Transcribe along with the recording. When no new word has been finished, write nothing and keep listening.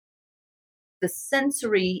The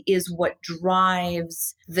sensory is what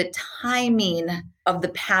drives the timing of the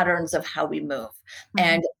patterns of how we move.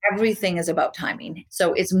 And everything is about timing.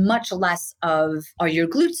 So it's much less of, are your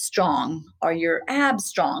glutes strong? Are your abs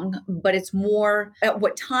strong? But it's more at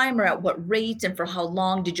what time or at what rate and for how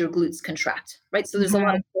long did your glutes contract, right? So there's a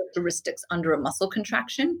lot of characteristics under a muscle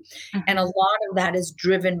contraction. And a lot of that is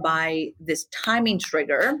driven by this timing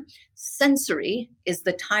trigger. Sensory is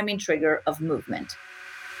the timing trigger of movement.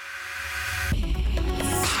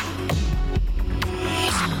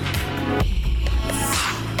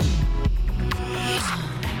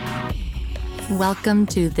 Welcome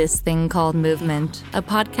to This Thing Called Movement, a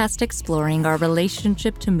podcast exploring our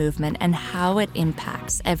relationship to movement and how it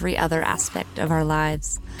impacts every other aspect of our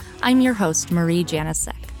lives. I'm your host, Marie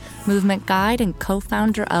Janasek, movement guide and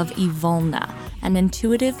co-founder of Evolna, an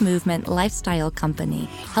intuitive movement lifestyle company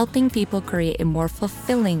helping people create a more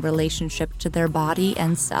fulfilling relationship to their body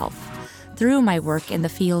and self. Through my work in the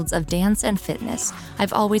fields of dance and fitness,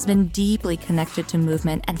 I've always been deeply connected to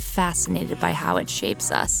movement and fascinated by how it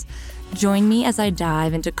shapes us. Join me as I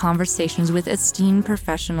dive into conversations with esteemed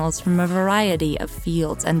professionals from a variety of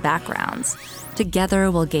fields and backgrounds.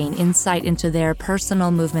 Together, we'll gain insight into their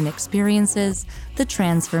personal movement experiences, the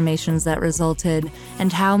transformations that resulted,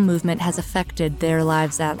 and how movement has affected their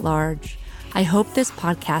lives at large. I hope this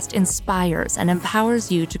podcast inspires and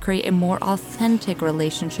empowers you to create a more authentic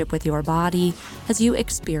relationship with your body as you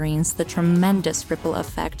experience the tremendous ripple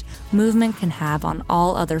effect movement can have on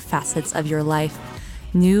all other facets of your life.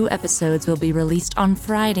 New episodes will be released on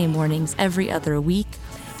Friday mornings every other week.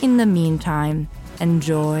 In the meantime,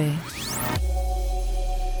 enjoy.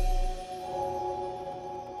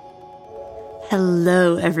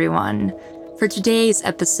 Hello, everyone. For today's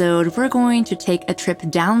episode, we're going to take a trip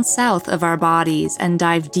down south of our bodies and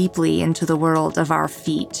dive deeply into the world of our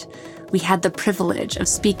feet. We had the privilege of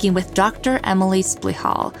speaking with Dr. Emily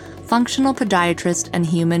Splihal, functional podiatrist and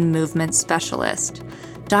human movement specialist.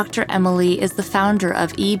 Dr. Emily is the founder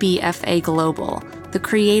of EBFA Global, the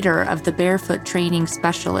creator of the Barefoot Training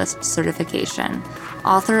Specialist certification,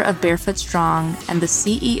 author of Barefoot Strong, and the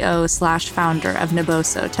CEO/founder of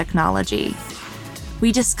Naboso Technology.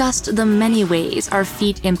 We discussed the many ways our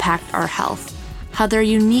feet impact our health, how their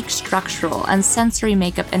unique structural and sensory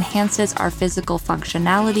makeup enhances our physical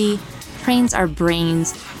functionality, trains our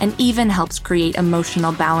brains, and even helps create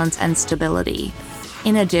emotional balance and stability.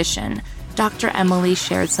 In addition, Dr. Emily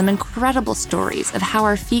shared some incredible stories of how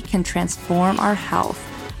our feet can transform our health,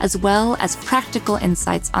 as well as practical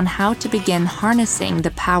insights on how to begin harnessing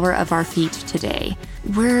the power of our feet today.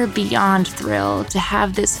 We're beyond thrilled to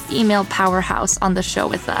have this female powerhouse on the show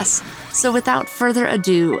with us. So without further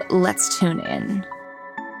ado, let's tune in.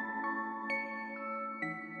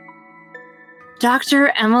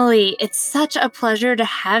 Dr. Emily, it's such a pleasure to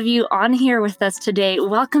have you on here with us today.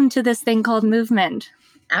 Welcome to This Thing Called Movement.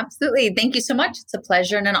 Absolutely. Thank you so much. It's a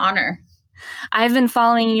pleasure and an honor. I've been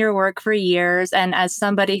following your work for years, and as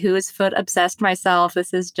somebody who is foot obsessed myself,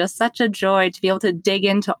 this is just such a joy to be able to dig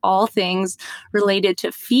into all things related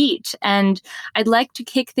to feet. And I'd like to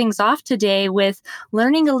kick things off today with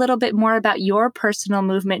learning a little bit more about your personal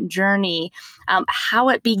movement journey, how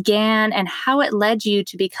it began and how it led you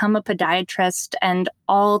to become a podiatrist and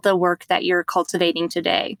all the work that you're cultivating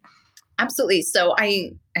today. Absolutely. So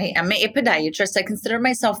I am a podiatrist. I consider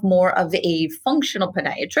myself more of a functional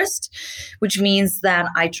podiatrist, which means that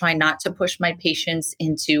I try not to push my patients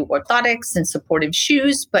into orthotics and supportive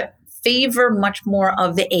shoes, but favor much more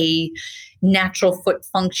of a natural foot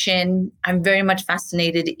function. I'm very much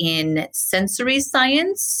fascinated in sensory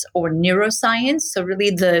science or neuroscience. So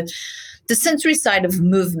really the sensory side of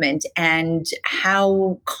movement and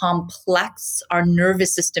how complex our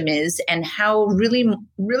nervous system is and how really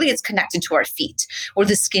it's connected to our feet or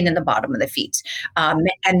the skin in the bottom of the feet. And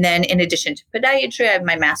then in addition to podiatry, I have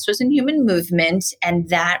my master's in human movement, and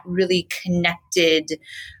that really connected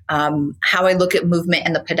how I look at movement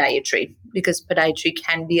and the podiatry, because podiatry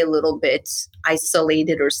can be a little bit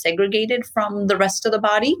isolated or segregated from the rest of the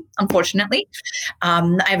body, unfortunately.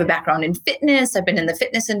 I have a background in fitness. I've been in the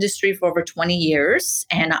fitness industry for over 20 years,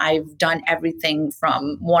 and I've done everything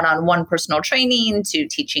from one-on-one personal training to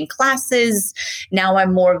teaching classes. Now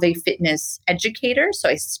I'm more of a fitness educator, so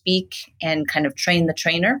I speak and kind of train the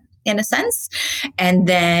trainer in a sense. And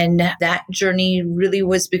then that journey really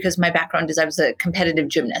was because my background is I was a competitive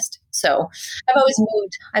gymnast. So I've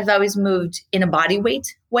always moved in a body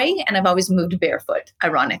weight way, and I've always moved barefoot,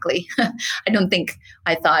 ironically.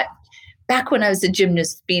 I thought back when I was a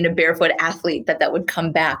gymnast, being a barefoot athlete, that would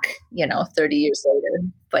come back, 30 years later.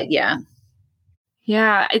 But yeah.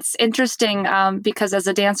 Yeah, it's interesting because as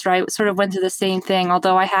a dancer, I sort of went through the same thing,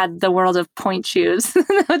 although I had the world of point shoes,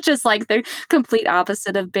 which is like the complete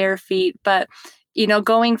opposite of bare feet. But,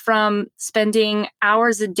 going from spending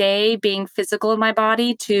hours a day being physical in my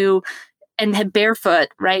body to and head barefoot,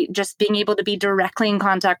 right? Just being able to be directly in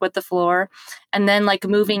contact with the floor. And then like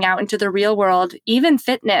moving out into the real world, even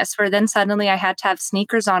fitness, where then suddenly I had to have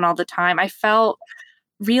sneakers on all the time. I felt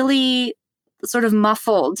really sort of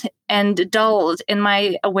muffled and dulled in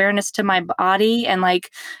my awareness to my body and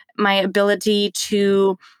like my ability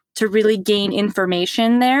to really gain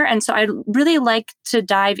information there. And so I'd really like to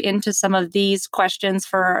dive into some of these questions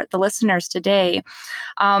for the listeners today.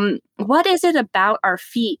 What is it about our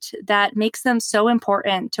feet that makes them so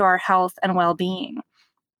important to our health and well-being?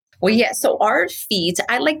 Well, yeah. So our feet,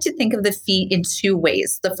 I like to think of the feet in two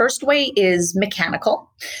ways. The first way is mechanical.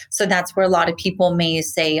 So that's where a lot of people may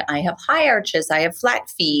say, I have high arches, I have flat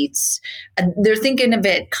feet. And they're thinking of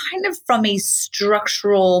it kind of from a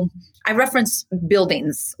structural. I reference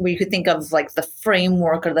buildings where you could think of like the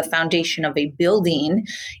framework or the foundation of a building.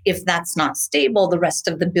 If that's not stable, the rest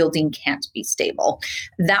of the building can't be stable.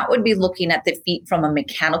 That would be looking at the feet from a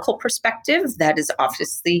mechanical perspective. That is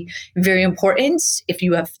obviously very important. If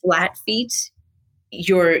you have flat feet,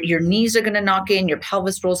 your knees are going to knock in, your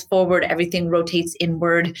pelvis rolls forward, everything rotates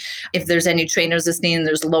inward. If there's any trainers listening,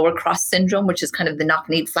 there's lower cross syndrome, which is kind of the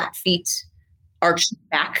knock-kneed flat feet arched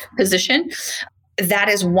back position. That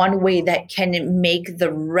is one way that can make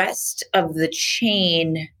the rest of the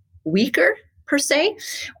chain weaker per se,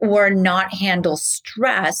 or not handle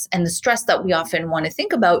stress. And the stress that we often want to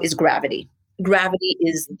think about is gravity. Gravity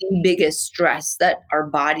is the biggest stress that our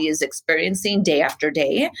body is experiencing day after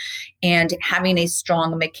day. And having a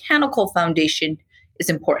strong mechanical foundation is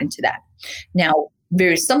important to that. Now,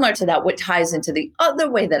 very similar to that, what ties into the other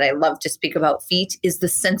way that I love to speak about feet is the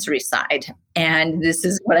sensory side. And this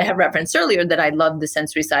is what I have referenced earlier, that I love the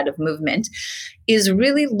sensory side of movement, is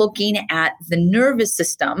really looking at the nervous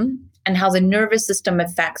system and how the nervous system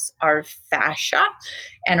affects our fascia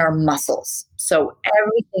and our muscles. So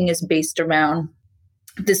everything is based around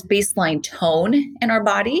this baseline tone in our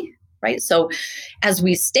body, right? So as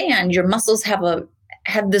we stand, your muscles have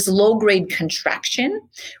this low-grade contraction,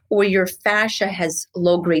 or your fascia has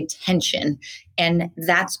low-grade tension. And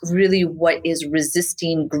that's really what is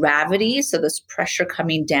resisting gravity. So this pressure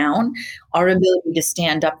coming down, our ability to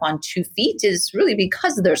stand up on 2 feet is really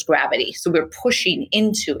because there's gravity. So we're pushing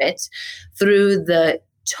into it through the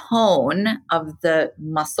tone of the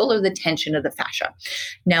muscle or the tension of the fascia.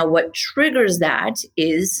 Now, what triggers that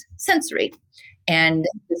is sensory. And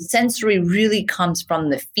the sensory really comes from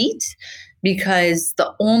the feet, because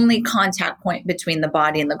the only contact point between the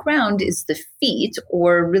body and the ground is the feet,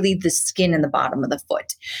 or really the skin in the bottom of the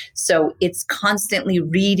foot. So it's constantly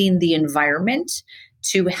reading the environment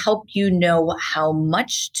to help you know how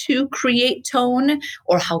much to create tone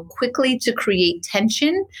or how quickly to create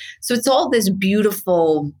tension. So it's all this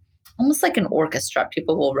beautiful, almost like an orchestra.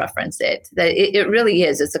 People will reference it. That it really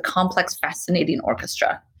is. It's a complex, fascinating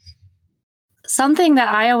orchestra. Something that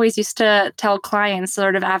I always used to tell clients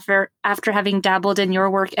sort of after having dabbled in your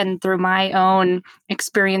work and through my own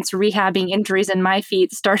experience rehabbing injuries in my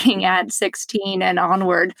feet starting at 16 and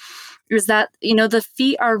onward is that, the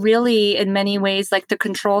feet are really in many ways like the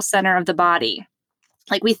control center of the body.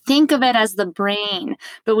 Like we think of it as the brain,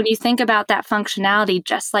 but when you think about that functionality,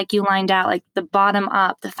 just like you lined out, like the bottom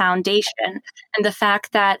up, the foundation, and the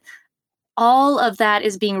fact that all of that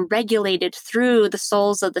is being regulated through the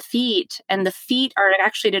soles of the feet, and the feet are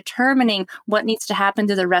actually determining what needs to happen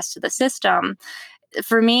to the rest of the system.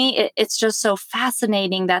 For me, it's just so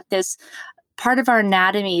fascinating that this part of our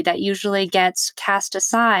anatomy that usually gets cast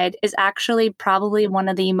aside is actually probably one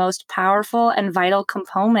of the most powerful and vital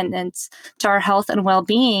components to our health and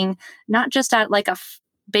well-being, not just at like a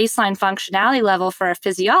baseline functionality level for our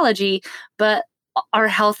physiology, but our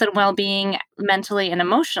health and well-being mentally and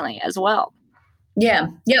emotionally as well. Yeah.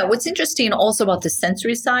 Yeah. What's interesting also about the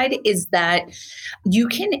sensory side is that you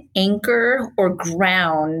can anchor or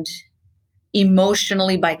ground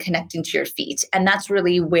emotionally by connecting to your feet. And that's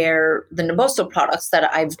really where the Naboso products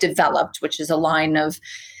that I've developed, which is a line of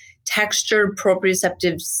textured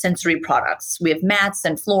proprioceptive sensory products. We have mats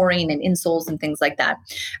and flooring and insoles and things like that.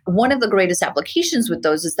 One of the greatest applications with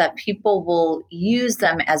those is that people will use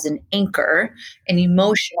them as an anchor, an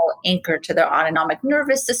emotional anchor to their autonomic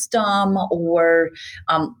nervous system, or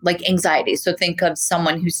like anxiety. So think of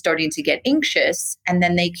someone who's starting to get anxious, and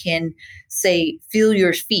then they can say, feel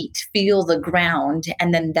your feet, feel the ground,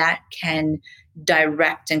 and then that can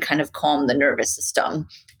direct and kind of calm the nervous system.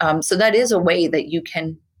 So that is a way that you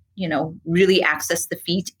can really access the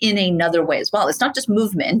feet in another way as well. It's not just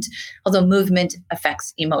movement, although movement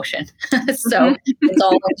affects emotion. So it's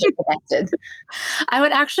all interconnected. I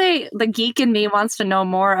would actually, the geek in me wants to know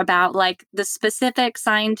more about like the specific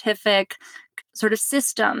scientific sort of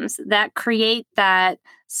systems that create that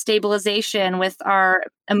stabilization with our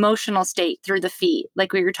emotional state through the feet,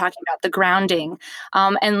 like we were talking about the grounding,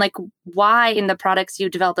 and like why in the products you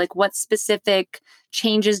developed, like what specific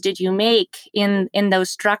changes did you make in those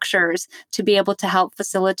structures to be able to help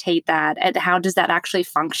facilitate that, and how does that actually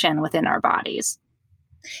function within our bodies?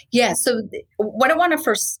 Yeah. So, what I want to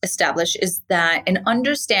first establish is that an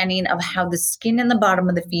understanding of how the skin in the bottom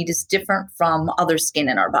of the feet is different from other skin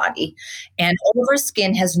in our body. And all of our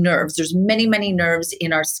skin has nerves. There's many, many nerves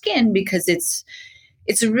in our skin because it's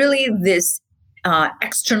really this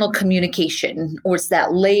external communication, or it's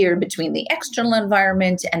that layer between the external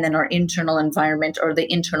environment and then our internal environment, or the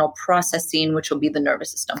internal processing, which will be the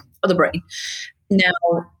nervous system or the brain.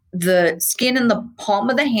 Now, the skin in the palm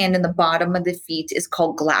of the hand and the bottom of the feet is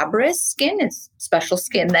called glabrous skin. It's special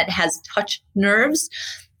skin that has touch nerves.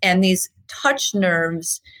 And these touch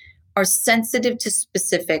nerves are sensitive to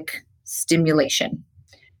specific stimulation.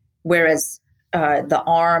 Whereas the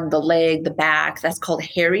arm, the leg, the back, that's called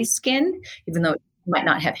hairy skin, even though it might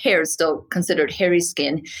not have hair, it's still considered hairy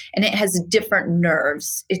skin. And it has different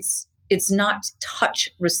nerves. It's not touch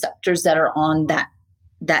receptors that are on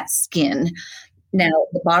that skin. Now,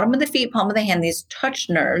 the bottom of the feet, palm of the hand, these touch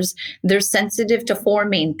nerves, they're sensitive to four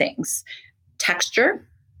main things: texture,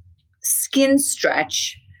 skin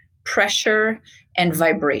stretch, pressure, and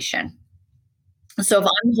vibration. So if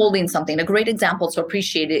I'm holding something, a great example to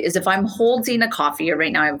appreciate it is if I'm holding a coffee, or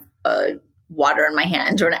right now I have water in my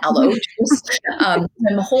hand or an aloe juice, I'm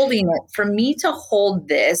holding it. For me to hold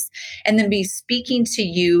this and then be speaking to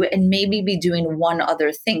you and maybe be doing one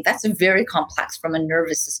other thing, that's very complex from a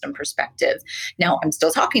nervous system perspective. Now, I'm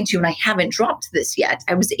still talking to you and I haven't dropped this yet.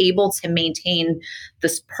 I was able to maintain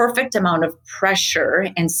this perfect amount of pressure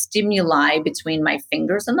and stimuli between my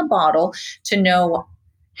fingers and the bottle to know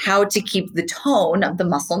how to keep the tone of the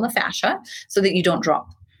muscle and the fascia so that you don't drop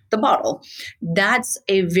the bottle. That's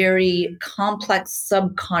a very complex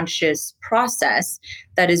subconscious process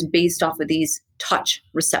that is based off of these touch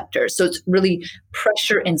receptors. So it's really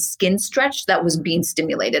pressure and skin stretch that was being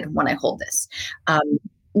stimulated when I hold this.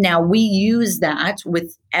 Now, we use that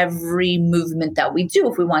with every movement that we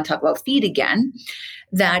do. If we want to talk about feet again,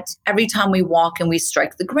 that every time we walk and we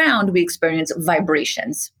strike the ground, we experience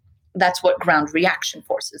vibrations. That's what ground reaction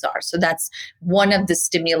forces are. So that's one of the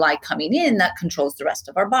stimuli coming in that controls the rest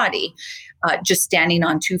of our body. Just standing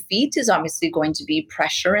on 2 feet is obviously going to be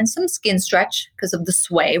pressure and some skin stretch because of the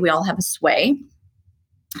sway. We all have a sway.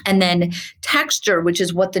 And then texture, which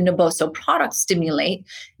is what the Naboso products stimulate,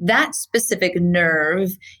 that specific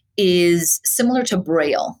nerve is similar to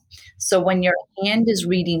Braille. So when your hand is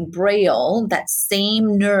reading Braille, that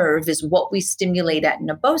same nerve is what we stimulate at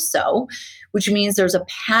Naboso, which means there's a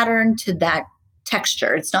pattern to that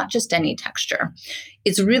texture. It's not just any texture.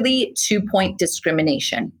 It's really 2-point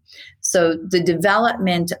discrimination. So the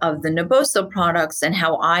development of the Naboso products and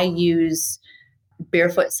how I use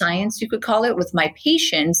barefoot science, you could call it, with my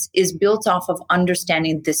patients is built off of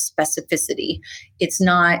understanding this specificity.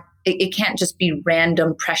 It can't just be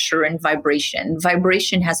random pressure and vibration.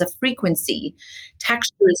 Vibration has a frequency.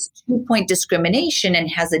 Texture is 2-point discrimination and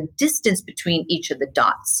has a distance between each of the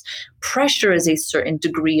dots. Pressure is a certain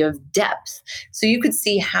degree of depth. So you could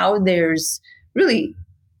see how there's really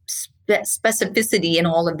specificity in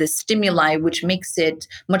all of this stimuli, which makes it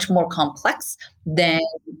much more complex than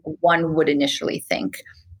one would initially think.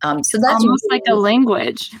 So that's almost like a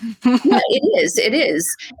language. Yeah, it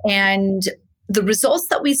is. And the results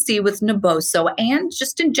that we see with Naboso, and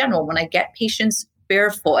just in general, when I get patients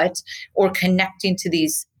barefoot or connecting to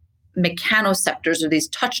these mechanoceptors or these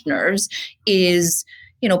touch nerves, is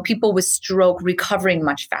people with stroke recovering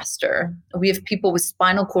much faster. We have people with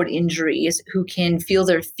spinal cord injuries who can feel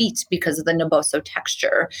their feet because of the Naboso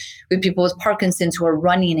texture. We have people with Parkinson's who are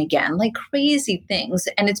running again, like crazy things.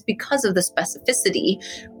 And it's because of the specificity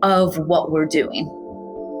of what we're doing.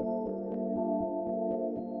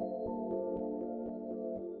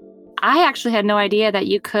 I actually had no idea that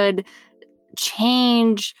you could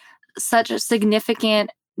change such a significant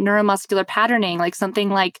neuromuscular patterning, like something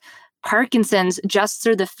like Parkinson's, just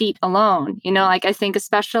through the feet alone. I think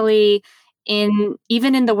especially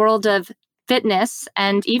even in the world of fitness,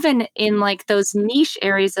 and even in like those niche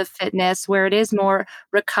areas of fitness where it is more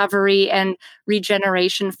recovery and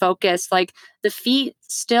regeneration focused, like the feet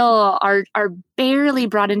still are barely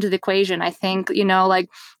brought into the equation. I think, like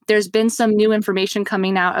there's been some new information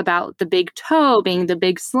coming out about the big toe being the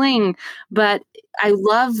big sling, but I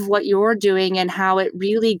love what you're doing and how it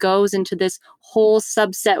really goes into this whole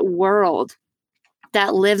subset world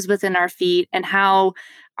that lives within our feet, and how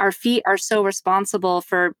our feet are so responsible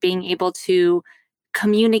for being able to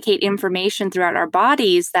communicate information throughout our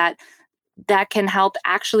bodies that can help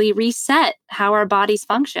actually reset how our bodies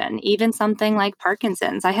function. Even something like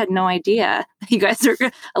Parkinson's. I had no idea you guys are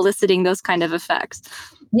eliciting those kind of effects.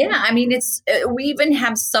 Yeah, I mean, we even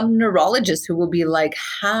have some neurologists who will be like,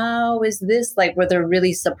 how is this? Like, where they're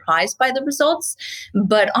really surprised by the results.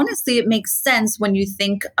 But honestly, it makes sense when you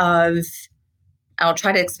think of, I'll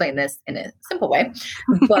try to explain this in a simple way,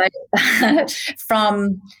 but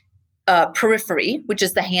from periphery, which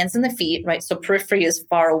is the hands and the feet, right? So periphery is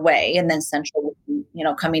far away, and then central,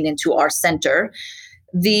 coming into our center.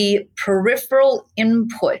 The peripheral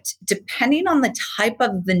input, depending on the type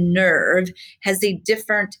of the nerve, has a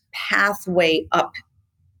different pathway up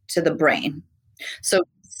to the brain. So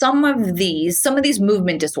some of these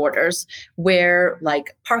movement disorders where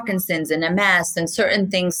like Parkinson's and MS and certain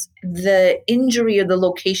things, the injury or the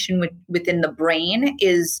location within the brain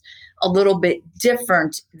is a little bit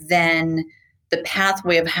different than the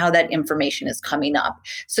pathway of how that information is coming up.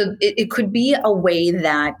 So it could be a way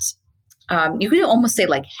that you could almost say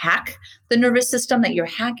like hack the nervous system, that you're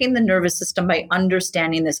hacking the nervous system by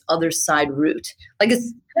understanding this other side route. Like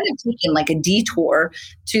it's kind of taking like a detour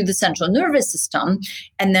to the central nervous system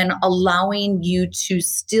and then allowing you to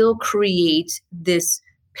still create this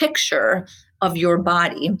picture of your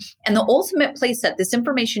body. And the ultimate place that this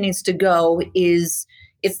information needs to go is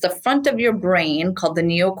it's the front of your brain called the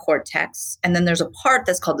neocortex. And then there's a part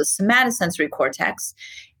that's called the somatosensory cortex.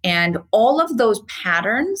 And all of those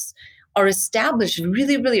patterns are established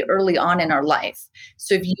really, really early on in our life.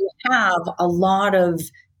 So if you have a lot of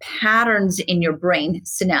patterns in your brain,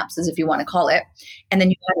 synapses, if you want to call it, and then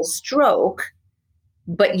you had a stroke,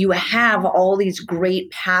 but you have all these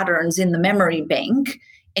great patterns in the memory bank,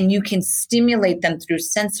 and you can stimulate them through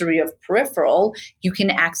sensory of peripheral, you can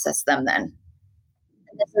access them then.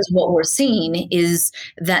 And this is what we're seeing, is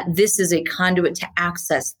that this is a conduit to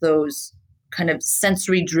access those kind of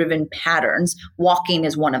sensory driven patterns. Walking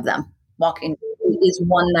is one of them. Walking is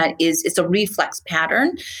one it's a reflex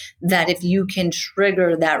pattern that if you can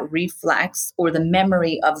trigger that reflex or the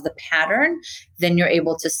memory of the pattern, then you're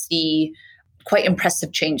able to see quite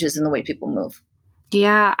impressive changes in the way people move.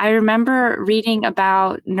 Yeah, I remember reading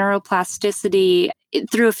about neuroplasticity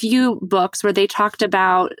through a few books where they talked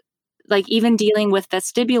about like even dealing with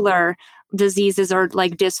vestibular diseases or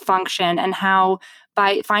like dysfunction, and how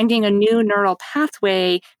by finding a new neural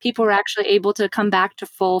pathway, people were actually able to come back to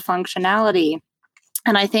full functionality.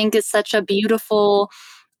 And I think it's such a beautiful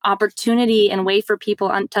opportunity and way for people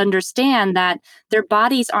to understand that their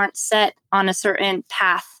bodies aren't set on a certain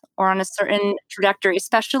path or on a certain trajectory,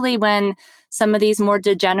 especially when some of these more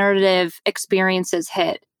degenerative experiences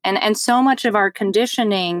hit. And so much of our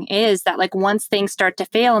conditioning is that like once things start to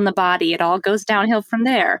fail in the body, it all goes downhill from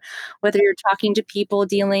there. Whether you're talking to people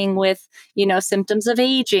dealing with, symptoms of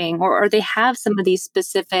aging, or they have some of these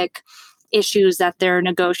specific issues that they're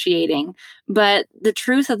negotiating. But the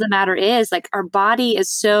truth of the matter is like our body is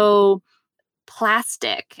so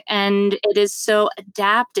plastic and it is so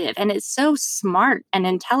adaptive and it's so smart and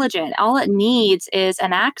intelligent. All it needs is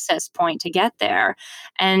an access point to get there.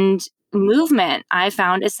 And movement, I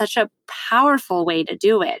found, is such a powerful way to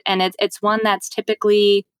do it. And it's one that's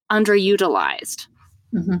typically underutilized.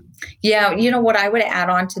 Mm-hmm. Yeah. What I would add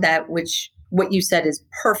on to that, which what you said is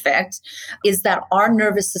perfect, is that our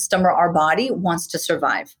nervous system or our body wants to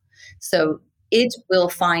survive. So it will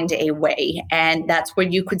find a way. And that's where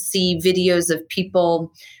you could see videos of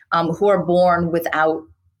people who are born without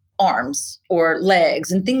arms or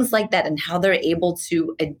legs and things like that, and how they're able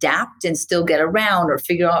to adapt and still get around or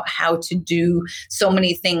figure out how to do so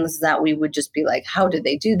many things that we would just be like, how did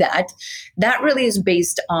they do that? That really is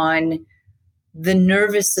based on the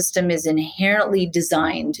nervous system is inherently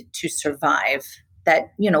designed to survive.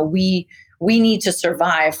 That, we need to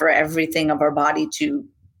survive for everything of our body to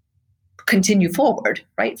continue forward,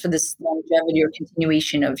 right? For this longevity or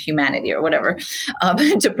continuation of humanity or whatever,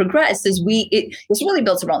 to progress, is it's really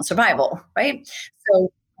built around survival, right? So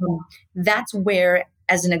that's where,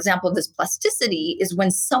 as an example of this plasticity, is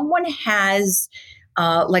when someone has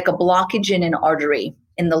like a blockage in an artery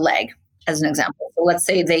in the leg, as an example. So let's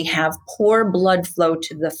say they have poor blood flow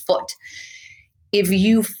to the foot. if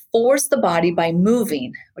you force the body by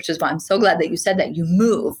moving, which is why I'm so glad that you said that, you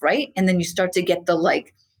move, right? And then you start to get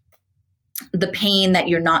the pain that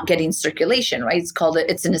you're not getting circulation, right?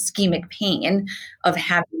 It's an ischemic pain of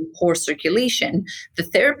having poor circulation. The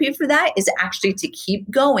therapy for that is actually to keep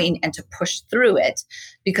going and to push through it.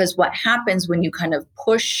 Because what happens when you kind of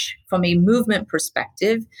push from a movement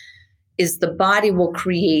perspective is the body will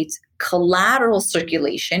create collateral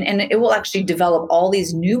circulation, and it will actually develop all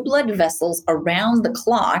these new blood vessels around the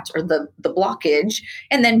clot or the blockage.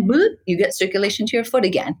 And then boop, you get circulation to your foot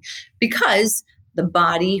again, because the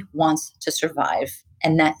body wants to survive.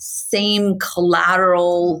 And that same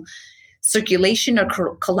collateral circulation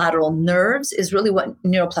or collateral nerves is really what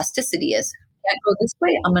neuroplasticity is. I go this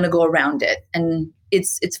way, I'm going to go around it. And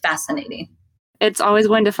it's fascinating. It's always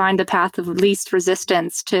going to find the path of least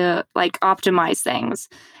resistance to optimize things.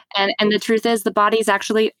 And the truth is the body's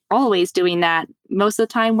actually always doing that. Most of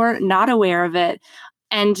the time we're not aware of it.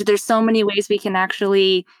 And there's so many ways we can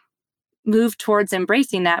actually move towards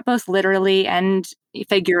embracing that, both literally and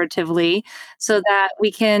figuratively, so that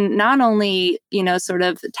we can not only, sort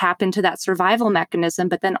of tap into that survival mechanism,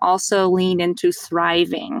 but then also lean into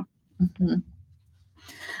thriving. Mm-hmm.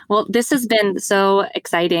 Well, this has been so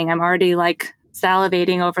exciting. I'm already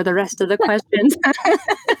salivating over the rest of the questions.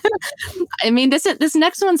 I mean, this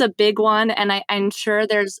next one's a big one, and I'm sure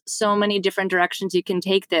there's so many different directions you can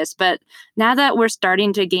take this. But now that we're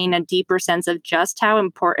starting to gain a deeper sense of just how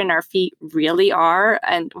important our feet really are,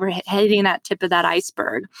 and we're hitting that tip of that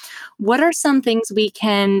iceberg, what are some things we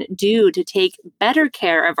can do to take better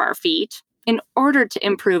care of our feet in order to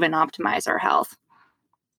improve and optimize our health?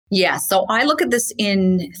 Yeah, so I look at this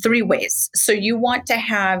in 3 ways. So you want to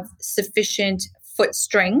have sufficient foot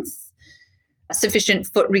strength, sufficient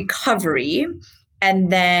foot recovery,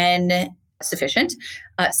 and then sufficient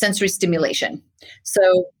sensory stimulation.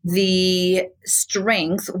 So the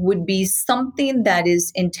strength would be something that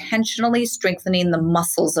is intentionally strengthening the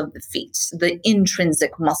muscles of the feet, the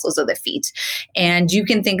intrinsic muscles of the feet. And you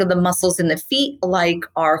can think of the muscles in the feet like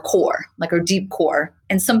our core, like our deep core.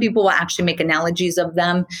 And some people will actually make analogies of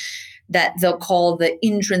them that they'll call the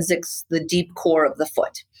intrinsics, the deep core of the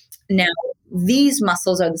foot. Now, these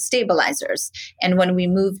muscles are the stabilizers. And when we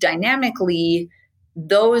move dynamically,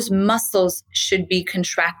 those muscles should be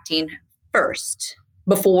contracting first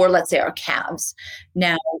before, let's say, our calves.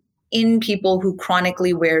 Now, in people who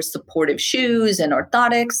chronically wear supportive shoes and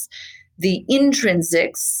orthotics, the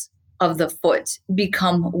intrinsics of the foot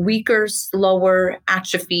become weaker, slower,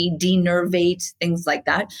 atrophy, denervate, things like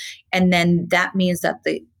that. And then that means that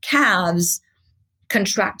the calves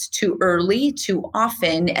contract too early, too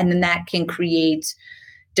often, and then that can create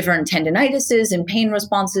different tendinitises and pain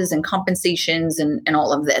responses and compensations and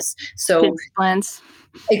all of this. So shin splints.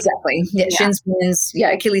 Exactly. Yeah. Shin splints,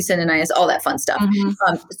 Achilles tendonitis, all that fun stuff.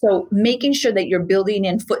 Mm-hmm. So making sure that you're building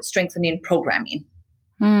in foot strengthening programming.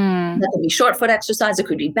 That could be short foot exercise. It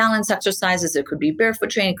could be balance exercises. It could be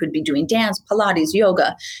barefoot training. It could be doing dance, Pilates,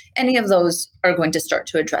 yoga. Any of those are going to start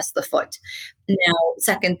to address the foot. Now,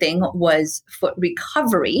 second thing was foot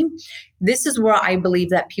recovery. This is where I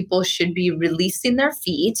believe that people should be releasing their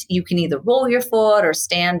feet. You can either roll your foot or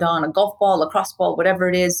stand on a golf ball, lacrosse ball, whatever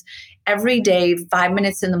it is, every day, 5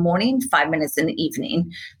 minutes in the morning, 5 minutes in the evening.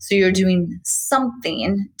 So you're doing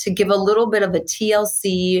something to give a little bit of a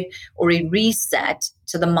TLC or a reset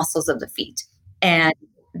to the muscles of the feet. And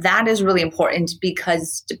that is really important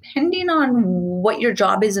because depending on what your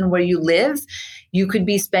job is and where you live, you could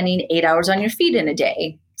be spending 8 hours on your feet in a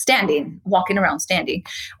day, standing, walking around, standing.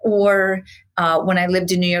 Or when I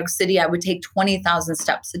lived in New York City, I would take 20,000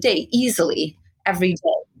 steps a day easily every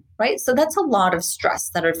day, right? So that's a lot of stress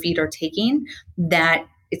that our feet are taking that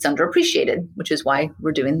it's underappreciated, which is why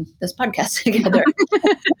we're doing this podcast together.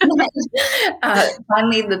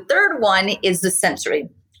 Finally, the third one is the sensory,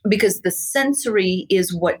 because the sensory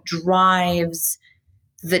is what drives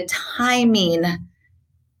the timing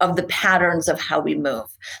of the patterns of how we move.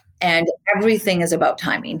 And everything is about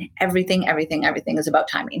timing. Everything is about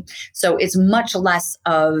timing. So it's much less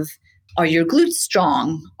of, are your glutes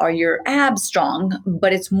strong? Are your abs strong?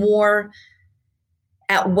 But it's more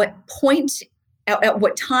at what point, at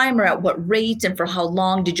what time or at what rate and for how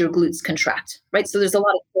long did your glutes contract, right? So there's a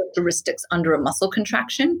lot of characteristics under a muscle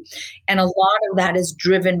contraction. And a lot of that is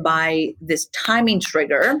driven by this timing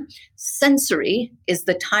trigger. Sensory is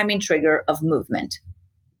the timing trigger of movement.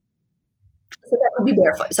 So that could be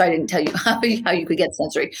barefoot. So I didn't tell you how you could get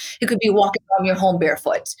sensory. It could be walking around your home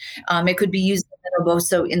barefoot. It could be using the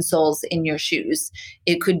Naboso insoles in your shoes.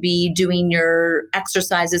 It could be doing your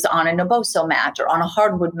exercises on a Naboso mat or on a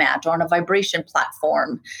hardwood mat or on a vibration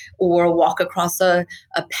platform or walk across a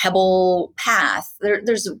pebble path.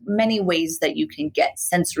 There's many ways that you can get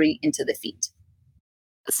sensory into the feet.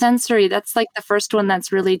 Sensory, that's like the first one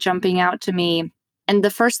that's really jumping out to me. And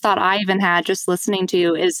the first thought I even had just listening to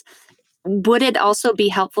you is, would it also be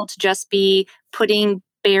helpful to just be putting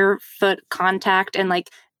barefoot contact and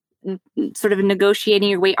like sort of negotiating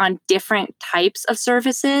your weight on different types of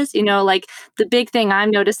surfaces? Like the big thing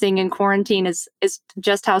I'm noticing in quarantine is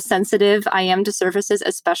just how sensitive I am to surfaces,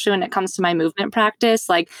 especially when it comes to my movement practice.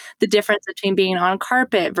 Like the difference between being on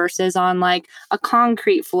carpet versus on like a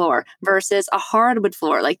concrete floor versus a hardwood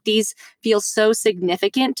floor. Like these feel so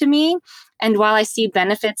significant to me. And while I see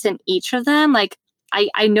benefits in each of them, like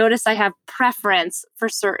I notice I have preference for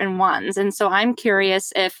certain ones. And so I'm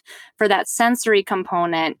curious if for that sensory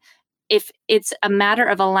component, if it's a matter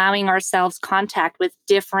of allowing ourselves contact with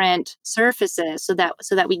different surfaces so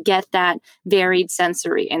that we get that varied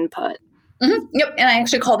sensory input. Mm-hmm. Yep. And I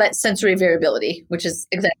actually call that sensory variability, which is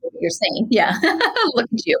exactly what you're saying. Yeah. Look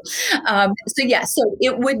at you. So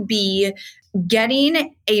it would be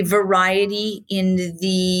getting a variety in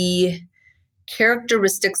the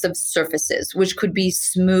characteristics of surfaces, which could be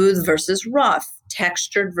smooth versus rough,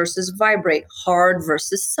 textured versus vibrate, hard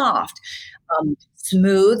versus soft,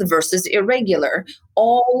 smooth versus irregular.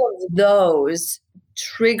 All of those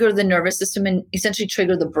trigger the nervous system and essentially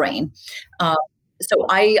trigger the brain. So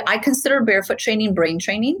I consider barefoot training brain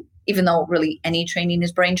training, even though really any training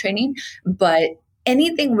is brain training. But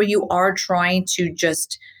anything where you are trying to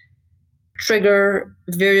just trigger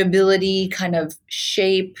variability, kind of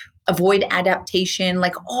shape, avoid adaptation,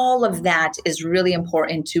 like all of that is really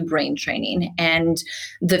important to brain training. And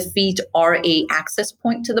the feet are a access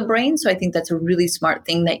point to the brain. So I think that's a really smart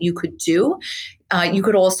thing that you could do. You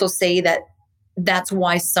could also say that that's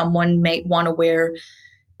why someone may want to wear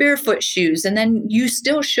barefoot shoes. And then you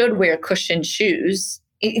still should wear cushioned shoes,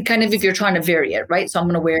 kind of if you're trying to vary it, right? So I'm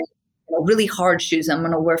going to wear really hard shoes. I'm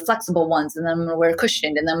going to wear flexible ones, and then I'm going to wear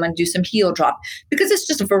cushioned, and then I'm going to do some heel drop, because it's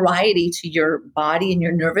just a variety to your body and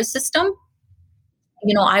your nervous system.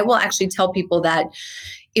 I will actually tell people that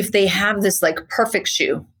if they have this like perfect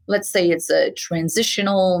shoe, let's say it's a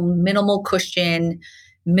transitional, minimal cushion,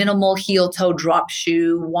 minimal heel toe drop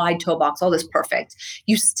shoe, wide toe box, all this perfect.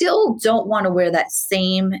 You still don't want to wear that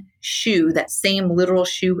same shoe, that same literal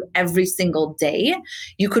shoe every single day.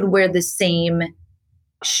 You could wear the same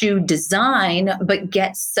shoe design, but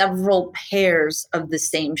get several pairs of the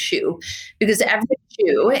same shoe, because every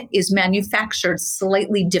shoe is manufactured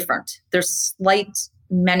slightly different. There's slight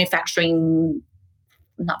manufacturing,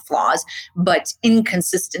 not flaws, but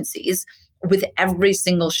inconsistencies with every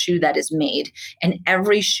single shoe that is made. And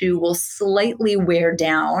every shoe will slightly wear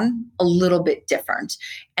down a little bit different.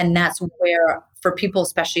 And that's where, for people,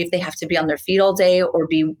 especially if they have to be on their feet all day or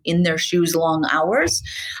be in their shoes long hours,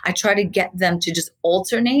 I try to get them to just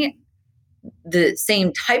alternate the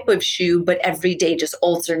same type of shoe, but every day just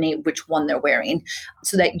alternate which one they're wearing,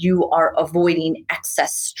 so that you are avoiding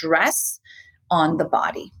excess stress on the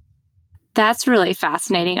body. That's really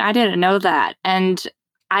fascinating. I didn't know that. And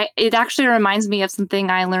it actually reminds me of something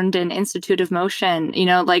I learned in Institute of Motion.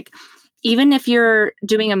 Like even if you're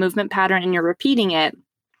doing a movement pattern and you're repeating it,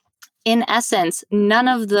 in essence, none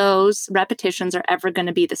of those repetitions are ever going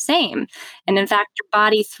to be the same. And in fact, your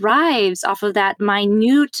body thrives off of that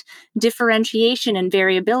minute differentiation and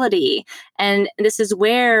variability. And this is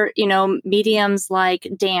where, mediums like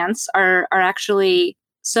dance are actually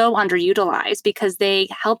so underutilized, because they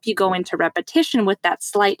help you go into repetition with that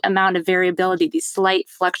slight amount of variability, these slight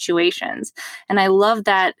fluctuations. And I love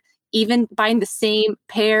that even buying the same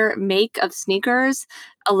make of sneakers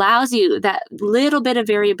allows you that little bit of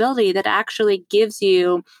variability that actually gives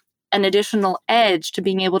you an additional edge to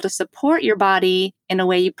being able to support your body in a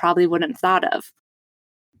way you probably wouldn't have thought of.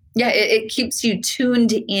 Yeah, it keeps you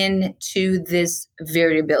tuned in to this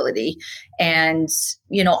variability. And,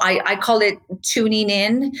 I call it tuning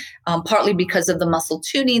in, partly because of the muscle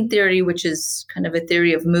tuning theory, which is kind of a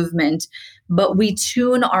theory of movement. But we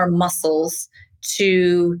tune our muscles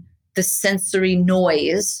to the sensory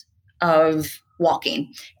noise of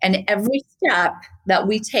walking. And every step that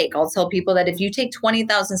we take, I'll tell people that if you take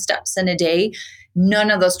 20,000 steps in a day, none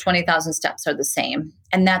of those 20,000 steps are the same.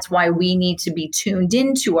 And that's why we need to be tuned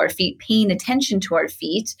into our feet, paying attention to our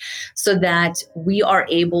feet, so that we are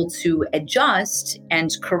able to adjust and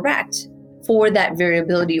correct for that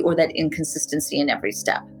variability or that inconsistency in every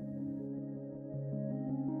step.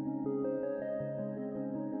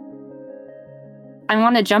 I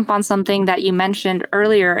want to jump on something that you mentioned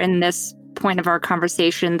earlier in this point of our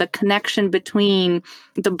conversation, the connection between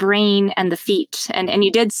the brain and the feet. And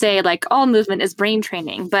you did say like all movement is brain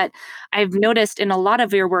training, but I've noticed in a lot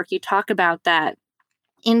of your work, you talk about that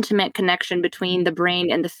intimate connection between the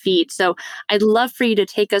brain and the feet. So I'd love for you to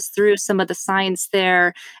take us through some of the science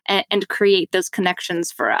there and create those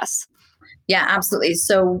connections for us. Yeah, absolutely.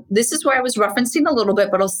 So this is where I was referencing a little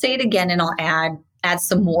bit, but I'll say it again and I'll add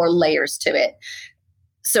some more layers to it.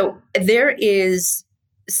 So there is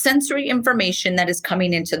sensory information that is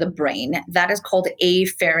coming into the brain that is called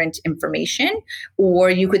afferent information,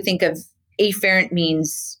 or you could think of afferent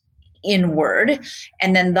means inward,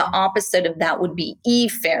 and then the opposite of that would be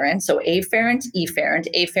efferent. So afferent, efferent.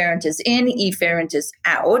 Afferent is in, efferent is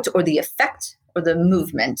out, or the effect or the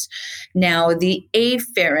movement. Now, the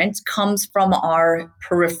afferent comes from our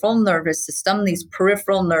peripheral nervous system, these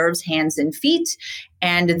peripheral nerves, hands and feet,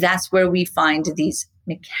 and that's where we find these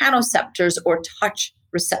mechanoceptors or touch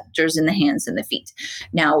receptors in the hands and the feet.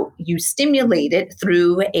 Now, you stimulate it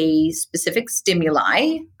through a specific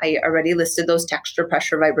stimuli. I already listed those: texture,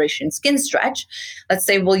 pressure, vibration, skin stretch. Let's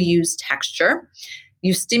say we'll use texture.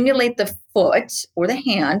 You stimulate the foot or the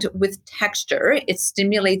hand with texture. It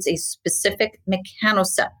stimulates a specific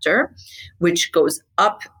mechanoceptor, which goes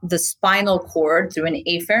up the spinal cord through an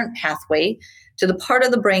afferent pathway to the part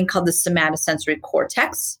of the brain called the somatosensory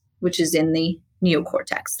cortex, which is in the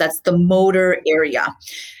neocortex. That's the motor area.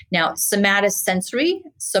 Now, somatosensory,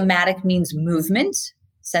 somatic means movement.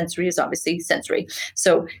 Sensory is obviously sensory.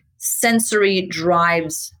 So sensory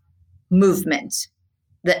drives movement.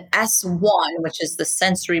 The S1, which is the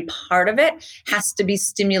sensory part of it, has to be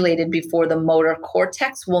stimulated before the motor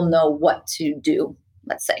cortex will know what to do,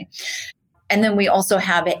 let's say. And then we also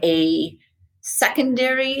have a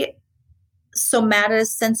secondary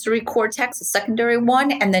somatosensory cortex, a secondary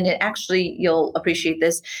one, and then it actually, you'll appreciate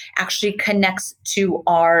this, actually connects to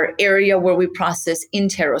our area where we process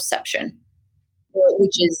interoception,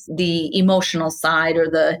 which is the emotional side or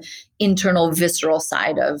the internal visceral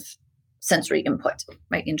side of sensory input,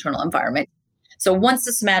 right? Internal environment. So once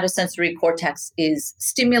the somatosensory cortex is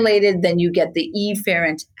stimulated, then you get the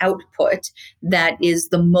efferent output that is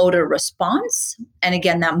the motor response. And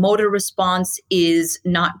again, that motor response is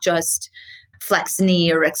not just flex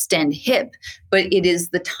knee or extend hip, but it is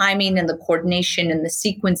the timing and the coordination and the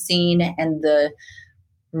sequencing and the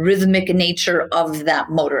rhythmic nature of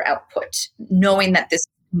that motor output, knowing that this is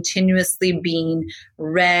continuously being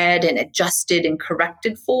read and adjusted and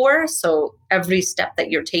corrected for. So every step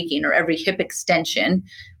that you're taking or every hip extension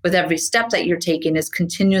with every step that you're taking is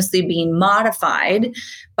continuously being modified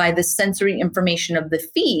by the sensory information of the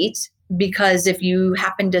feet, because if you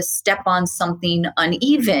happen to step on something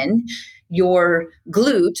uneven, your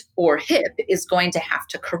glute or hip is going to have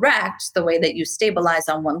to correct the way that you stabilize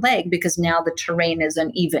on one leg because now the terrain is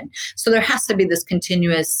uneven. So there has to be this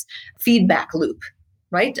continuous feedback loop,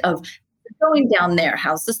 right? Of going down there,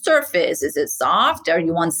 how's the surface? Is it soft? Are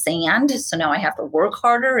you on sand? So now I have to work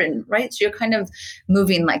harder, and right? So you're kind of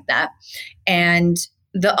moving like that. And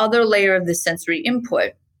the other layer of the sensory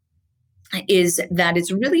input is that it's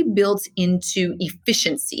really built into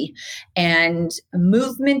efficiency, and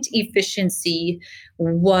movement efficiency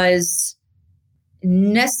was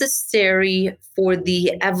necessary for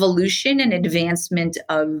the evolution and advancement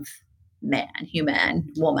of man, human,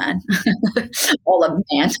 woman, all of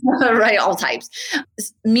man, right? All types.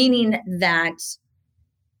 Meaning that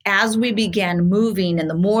as we began moving, and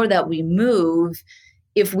the more that we move,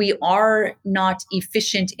 if we are not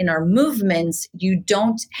efficient in our movements, you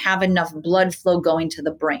don't have enough blood flow going to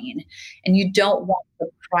the brain. And you don't want the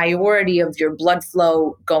priority of your blood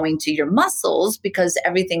flow going to your muscles because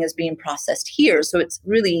everything is being processed here. So it's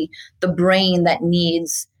really the brain that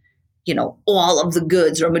needs, all of the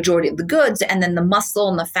goods or a majority of the goods. And then the muscle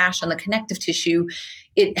and the fascia and the connective tissue,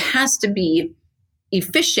 it has to be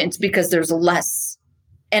efficient because there's less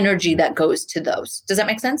energy that goes to those. Does that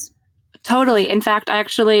make sense? Totally. In fact, I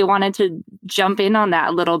actually wanted to jump in on that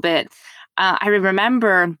a little bit. I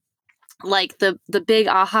remember like the big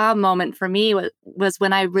aha moment for me was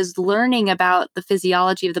when I was learning about the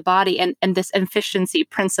physiology of the body and this efficiency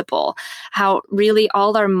principle, how really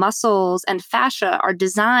all our muscles and fascia are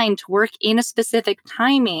designed to work in a specific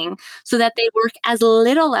timing so that they work as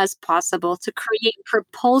little as possible to create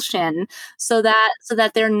propulsion so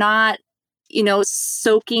that they're not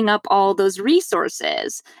soaking up all those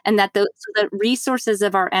resources, and that so the resources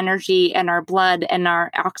of our energy and our blood and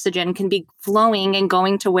our oxygen can be flowing and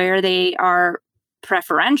going to where they are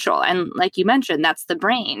preferential. And like you mentioned, that's the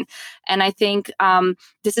brain. And I think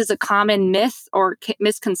this is a common myth or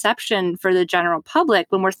misconception for the general public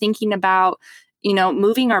when we're thinking about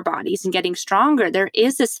moving our bodies and getting stronger, there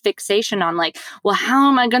is this fixation on like, well, how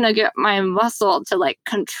am I going to get my muscle to like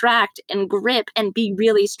contract and grip and be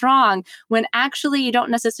really strong, when actually you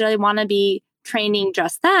don't necessarily want to be training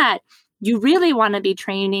just that. You really want to be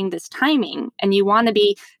training this timing, and you want to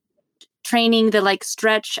be training the like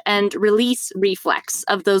stretch and release reflex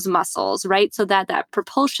of those muscles, right? So that that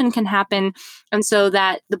propulsion can happen, and so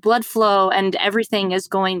that the blood flow and everything is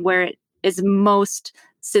going where it is most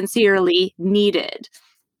sincerely needed.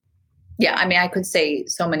 Yeah, I mean, I could say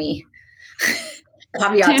so many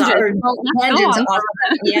caveats or tangents.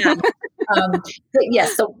 Yeah. But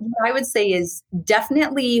yes, so what I would say is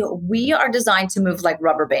definitely we are designed to move like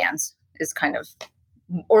rubber bands, is kind of,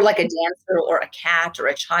 or like a dancer or a cat or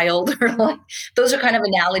a child, or like those are kind of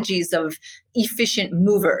analogies of efficient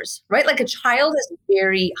movers, right? Like a child is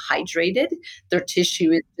very hydrated. Their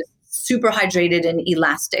tissue is just super hydrated and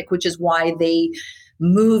elastic, which is why they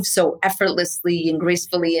move so effortlessly and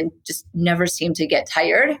gracefully and just never seem to get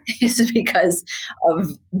tired, is because of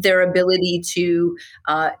their ability to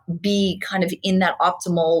be kind of in that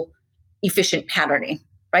optimal, efficient patterning,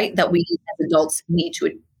 right? That we as adults need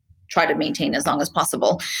to try to maintain as long as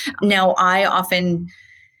possible. Now, I often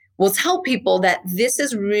will tell people that this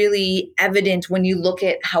is really evident when you look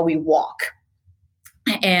at how we walk.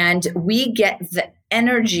 And we get the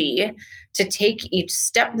energy to take each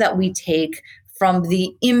step that we take from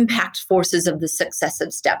the impact forces of the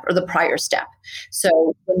successive step or the prior step.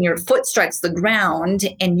 So when your foot strikes the ground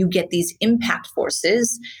and you get these impact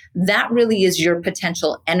forces, that really is your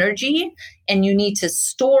potential energy. And you need to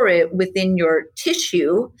store it within your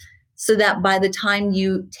tissue so that by the time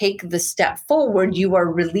you take the step forward, you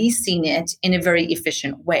are releasing it in a very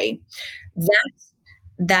efficient way.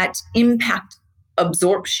 That impact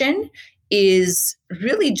absorption is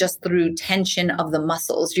really just through tension of the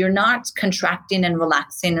muscles. You're not contracting and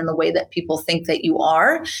relaxing in the way that people think that you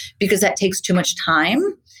are, because that takes too much time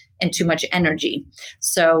and too much energy.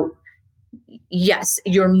 So yes,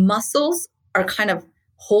 your muscles are kind of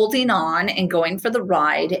holding on and going for the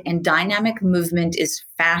ride, and dynamic movement is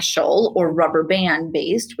fascial or rubber band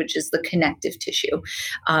based, which is the connective tissue.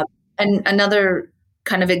 And another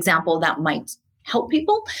kind of example that might help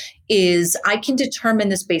people is I can determine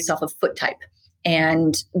this based off of foot type.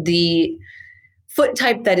 And the foot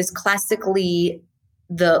type that is classically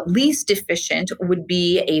the least efficient would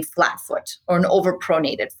be a flat foot or an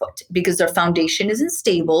overpronated foot, because their foundation isn't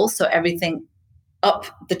stable. So everything up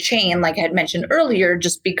the chain, like I had mentioned earlier,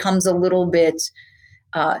 just becomes a little bit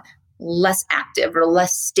less active or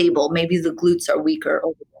less stable. Maybe the glutes are weaker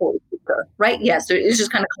or the core is weaker, right? Yes, it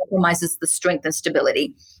just kind of compromises the strength and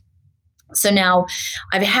stability. So now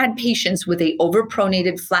I've had patients with a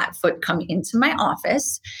overpronated flat foot come into my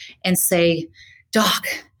office and say, "Doc,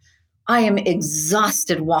 I am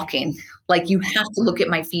exhausted walking. Like, you have to look at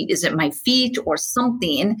my feet. Is it my feet or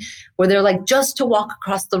something?" Where they're like, just to walk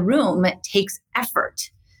across the room, it takes effort,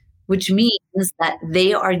 which means that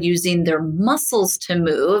they are using their muscles to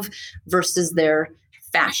move versus their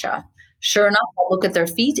fascia. Sure enough, I'll look at their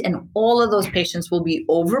feet and all of those patients will be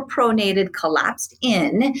overpronated, collapsed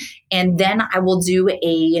in. And then I will do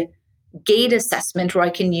a gait assessment where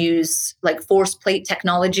I can use like force plate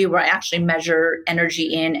technology, where I actually measure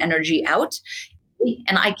energy in, energy out.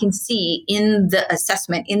 And I can see in the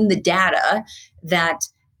assessment, in the data, that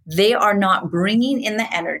they are not bringing in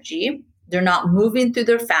the energy. They're not moving through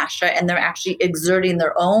their fascia, and they're actually exerting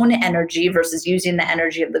their own energy versus using the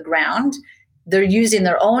energy of the ground. They're using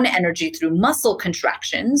their own energy through muscle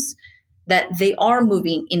contractions, that they are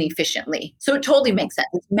moving inefficiently. So it totally makes sense.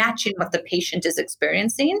 It's matching what the patient is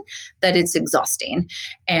experiencing, that it's exhausting.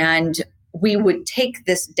 And we would take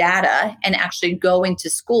this data and actually go into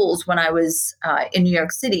schools when I was in New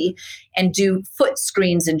York City and do foot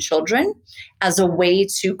screens in children as a way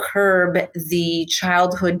to curb the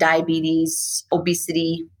childhood diabetes,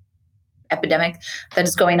 obesity epidemic that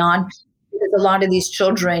is going on. Because a lot of these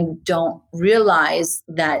children don't realize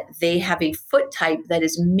that they have a foot type that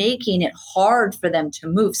is making it hard for them to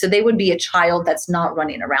move. So they would be a child that's not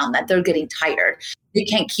running around, that they're getting tired. They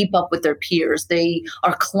can't keep up with their peers. They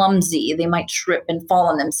are clumsy. They might trip and fall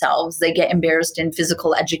on themselves. They get embarrassed in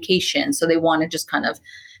physical education. So they want to just kind of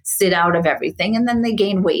sit out of everything. And then they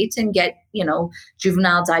gain weight and get,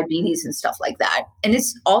 juvenile diabetes and stuff like that. And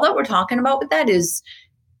it's all that we're talking about with that is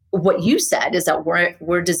what you said, is that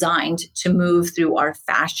we're designed to move through our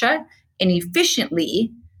fascia and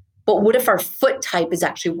efficiently, but what if our foot type is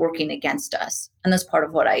actually working against us? And that's part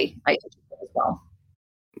of what I do as well.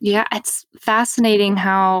 Yeah, it's fascinating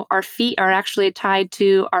how our feet are actually tied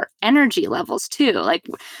to our energy levels too. Like,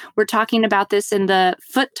 we're talking about this in the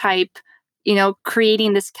foot type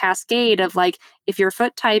creating this cascade of like, if your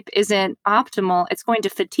foot type isn't optimal, it's going to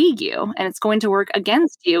fatigue you and it's going to work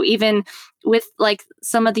against you, even with like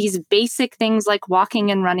some of these basic things like walking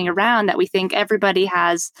and running around that we think everybody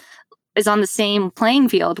is on the same playing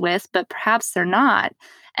field with, but perhaps they're not.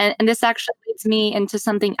 And this actually leads me into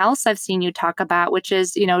something else I've seen you talk about, which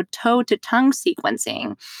is, toe to tongue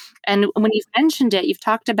sequencing. And when you've mentioned it, you've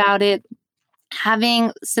talked about it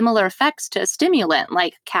having similar effects to a stimulant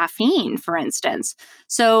like caffeine, for instance.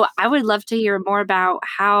 So I would love to hear more about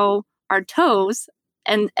how our toes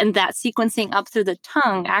and that sequencing up through the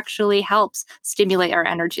tongue actually helps stimulate our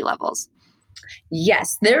energy levels.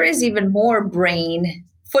 Yes, there is even more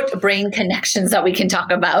foot-brain connections that we can talk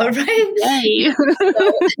about, right? Yay.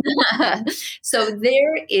 So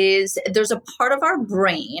there's a part of our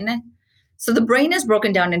brain. So the brain is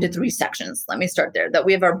broken down into 3 sections. Let me start there. That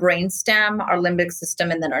we have our brain stem, our limbic system,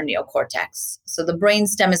 and then our neocortex. So the brain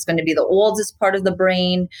stem is going to be the oldest part of the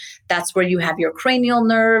brain. That's where you have your cranial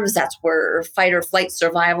nerves. That's where fight or flight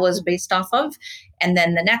survival is based off of. And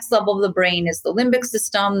then the next level of the brain is the limbic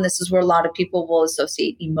system. This is where a lot of people will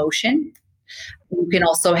associate emotion. You can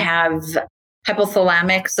also have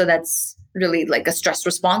hypothalamic, so that's really like a stress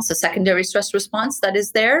response, a secondary stress response that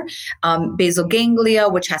is there. Basal ganglia,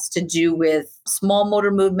 which has to do with small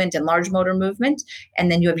motor movement and large motor movement. And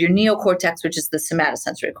then you have your neocortex, which is the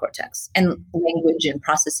somatosensory cortex, and language and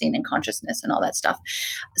processing and consciousness and all that stuff.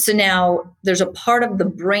 So now there's a part of the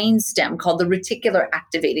brain stem called the reticular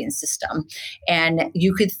activating system. And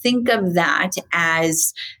you could think of that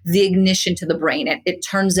as the ignition to the brain. It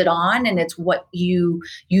turns it on, and it's what you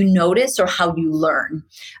notice or how you learn.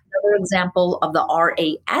 Another example of the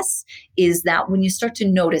RAS is that when you start to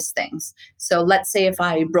notice things. So let's say if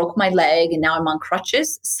I broke my leg and now I'm on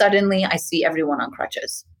crutches, suddenly I see everyone on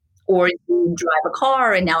crutches. Or you drive a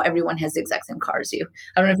car and now everyone has the exact same car as you.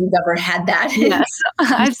 I don't know if you've ever had that. Yes,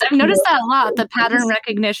 I've noticed that a lot, the pattern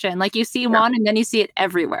recognition. Like you see one and then you see it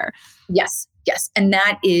everywhere. Yes. And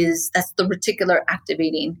that's the reticular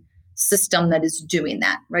activating system that is doing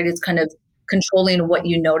that, right? It's kind of controlling what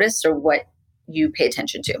you notice or what you pay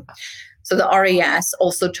attention to. So the RAS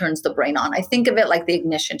also turns the brain on. I think of it like the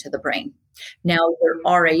ignition to the brain. Now, your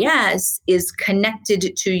RAS is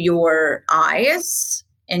connected to your eyes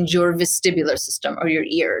and your vestibular system, or your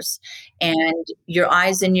ears. And your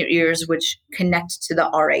eyes and your ears, which connect to the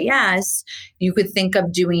RAS, you could think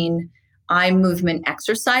of doing eye movement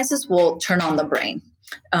exercises will turn on the brain.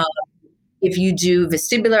 If you do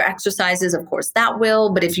vestibular exercises, of course, that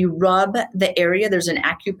will. But if you rub the area, there's an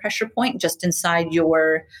acupressure point just inside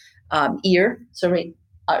your ear. So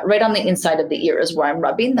right on the inside of the ear is where I'm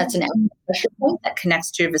rubbing. That's an acupressure point that connects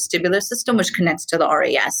to your vestibular system, which connects to the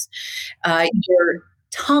RAS. Your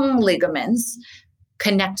tongue ligaments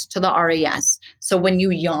connect to the RAS. So when you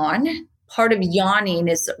yawn, part of yawning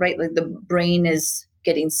is, right, like the brain is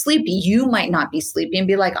getting sleepy. You might not be sleepy and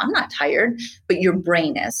be like, I'm not tired, but your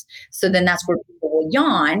brain is. So then that's where people will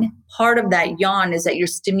yawn. Part of that yawn is that you're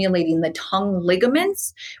stimulating the tongue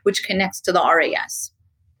ligaments, which connects to the RAS.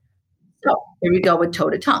 So here we go with toe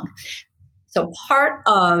to tongue. So part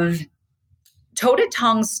of toe to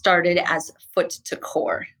tongue started as foot to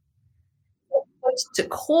core. Foot to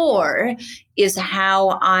core is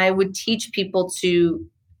how I would teach people to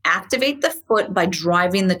activate the foot by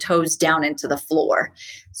driving the toes down into the floor.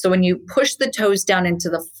 So when you push the toes down into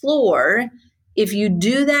the floor, if you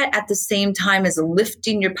do that at the same time as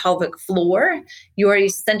lifting your pelvic floor, you are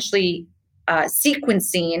essentially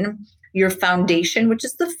sequencing your foundation, which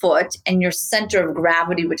is the foot, and your center of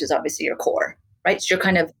gravity, which is obviously your core, right? So you're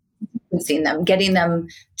kind of sequencing them, getting them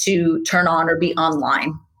to turn on or be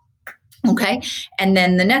online. Okay. And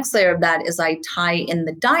then the next layer of that is I tie in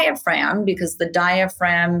the diaphragm, because the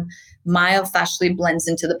diaphragm myofascially blends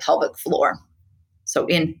into the pelvic floor. So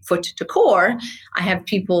in foot to core, I have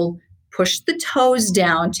people push the toes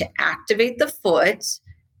down to activate the foot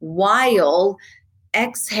while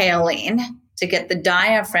exhaling to get the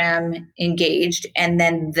diaphragm engaged. And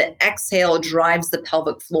then the exhale drives the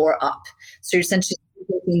pelvic floor up. So you're essentially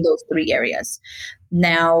in those 3 areas.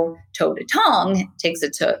 Now, toe to tongue takes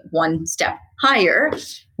it to one step higher,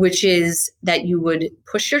 which is that you would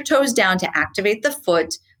push your toes down to activate the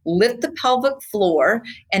foot, lift the pelvic floor,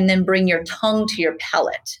 and then bring your tongue to your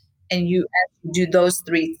pellet. And as you do those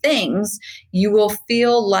 3 things, you will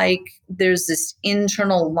feel like there's this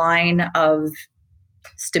internal line of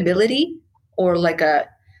stability, or like a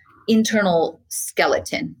internal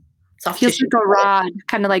skeleton. Soft feels tissue. Like a rod,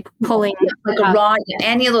 kind of like pulling. Yeah, like a rod.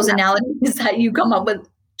 Any of those analogies that you come up with,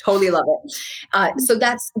 totally love it. So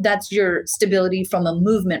that's your stability from a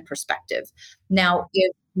movement perspective. Now,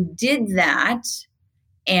 if you did that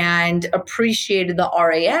and appreciated the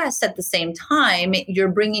RAS at the same time, you're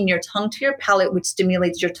bringing your tongue to your palate, which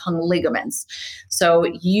stimulates your tongue ligaments. So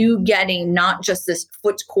you getting not just this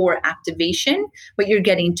foot core activation, but you're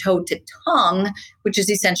getting toe to tongue, which is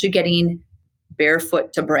essentially getting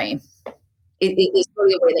barefoot to brain. It is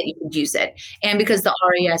really a way that you could use it. And because the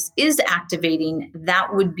RAS is activating,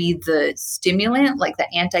 that would be the stimulant, like the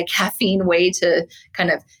anti-caffeine way to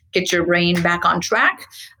kind of get your brain back on track.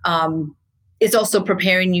 It's also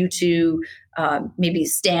preparing you to maybe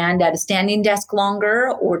stand at a standing desk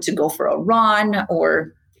longer, or to go for a run,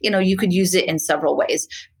 or, you could use it in several ways.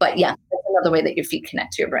 But yeah, that's another way that your feet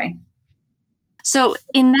connect to your brain. So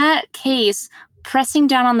in that case, pressing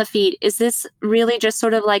down on the feet, is this really just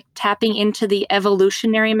sort of like tapping into the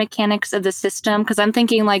evolutionary mechanics of the system? Because I'm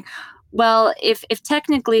thinking like, well, if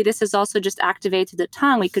technically this is also just activated the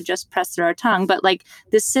tongue, we could just press through our tongue. But like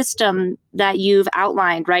this system that you've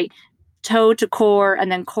outlined, right? Toe to core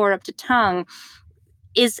and then core up to tongue,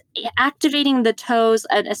 is activating the toes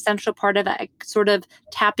an essential part of that, sort of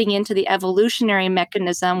tapping into the evolutionary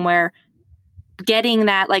mechanism where getting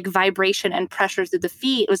that like vibration and pressure through the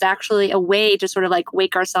feet was actually a way to sort of like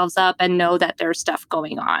wake ourselves up and know that there's stuff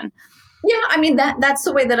going on. Yeah, I mean, that's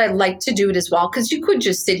the way that I like to do it as well, because you could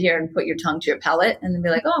just sit here and put your tongue to your palate and then be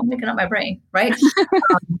like, oh, I'm waking up my brain, right?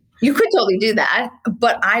 You could totally do that.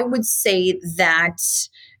 But I would say that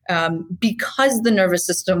because the nervous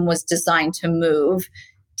system was designed to move,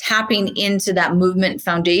 tapping into that movement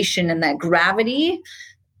foundation and that gravity,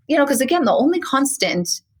 because again, the only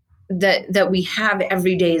constant that we have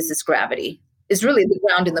every day is this gravity, is really the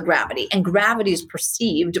ground and the gravity. And gravity is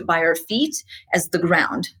perceived by our feet as the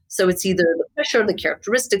ground. So it's either the pressure, the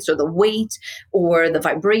characteristics, or the weight, or the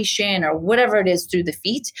vibration, or whatever it is through the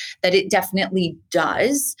feet, that it definitely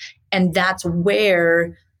does. And that's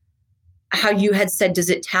where, how you had said, does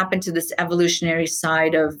it tap into this evolutionary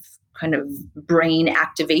side of kind of brain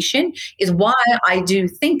activation, is why I do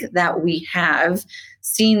think that we have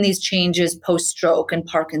seen these changes post-stroke and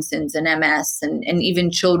Parkinson's and MS and even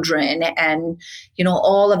children and,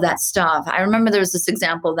 all of that stuff. I remember there was this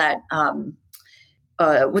example that,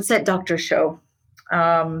 what's that doctor show?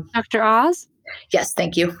 Dr. Oz? Yes,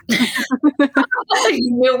 thank you. You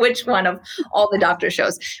knew which one of all the doctor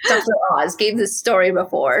shows. Dr. Oz gave this story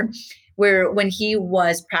before, where when he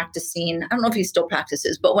was practicing, I don't know if he still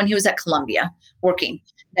practices, but when he was at Columbia working,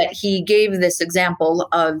 that he gave this example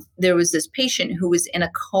of, there was this patient who was in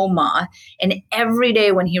a coma, and every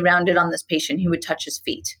day when he rounded on this patient, he would touch his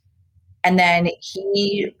feet. And then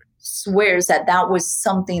he swears that that was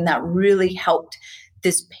something that really helped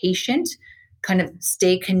this patient kind of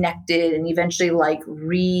stay connected and eventually like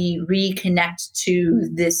reconnect to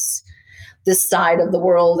this side of the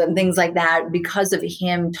world and things like that, because of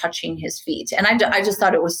him touching his feet. And I just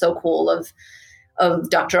thought it was so cool of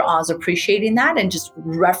Dr. Oz appreciating that and just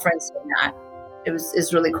referencing that.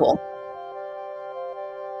 It's really cool.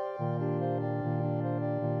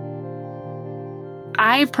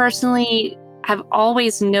 I personally have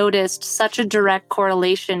always noticed such a direct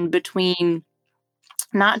correlation between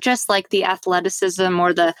not just like the athleticism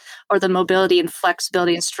or the mobility and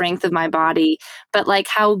flexibility and strength of my body, but like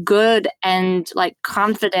how good and like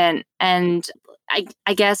confident and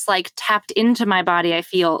I guess like tapped into my body I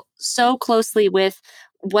feel so closely with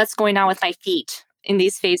what's going on with my feet in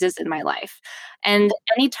these phases in my life. And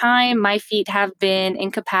anytime my feet have been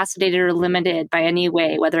incapacitated or limited by any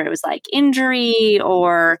way, whether it was like injury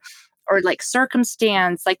or like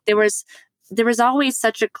circumstance, like there was always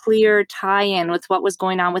such a clear tie-in with what was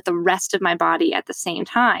going on with the rest of my body at the same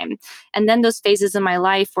time. And then those phases in my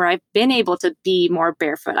life where I've been able to be more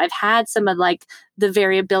barefoot, I've had some of like the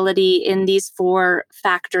variability in these 4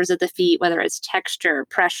 factors of the feet, whether it's texture,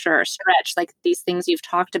 pressure, stretch, like these things you've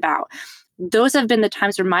talked about. Those have been the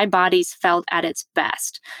times where my body's felt at its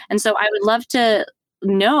best. And so I would love to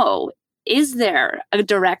know, is there a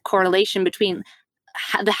direct correlation between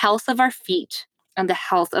the health of our feet and the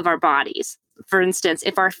health of our bodies? For instance,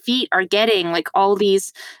 if our feet are getting like all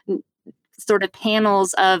these sort of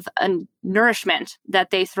panels of nourishment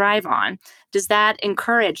that they thrive on, does that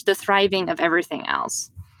encourage the thriving of everything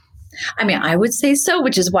else? I mean, I would say so,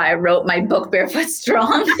 which is why I wrote my book, Barefoot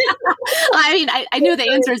Strong. I mean, I knew the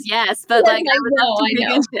answer is yes, but like I would love to dig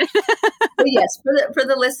into it. But yes, for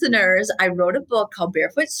the listeners, I wrote a book called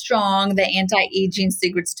Barefoot Strong, The Anti-Aging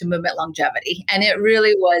Secrets to Movement Longevity. And it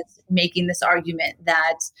really was making this argument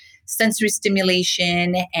that sensory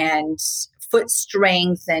stimulation and foot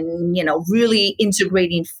strength and, really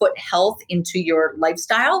integrating foot health into your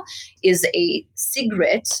lifestyle is a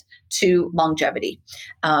secret to longevity.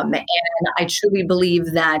 And I truly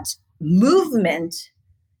believe that movement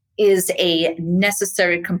is a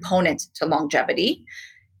necessary component to longevity.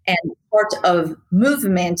 And part of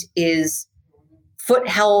movement is foot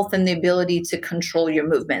health and the ability to control your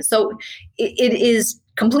movement. So it is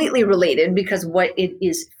completely related, because what it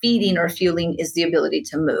is feeding or fueling is the ability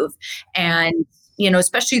to move. And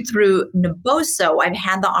especially through Naboso, I've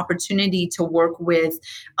had the opportunity to work with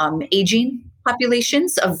aging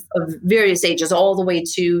populations of various ages, all the way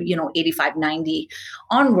to 85, 90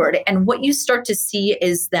 onward. And what you start to see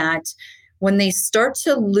is that when they start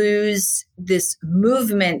to lose this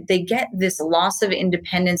movement, they get this loss of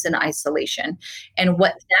independence and isolation. And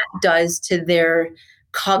what that does to their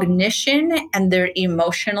cognition and their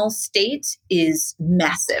emotional state is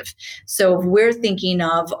massive. So if we're thinking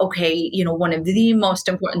of, okay, one of the most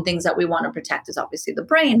important things that we want to protect is obviously the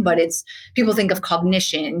brain, but people think of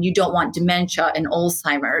cognition. You don't want dementia and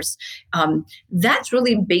Alzheimer's. That's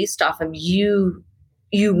really based off of you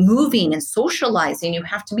moving and socializing. You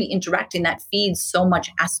have to be interacting. That feeds so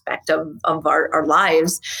much aspect of our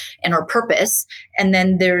lives and our purpose. And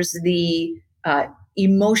then there's the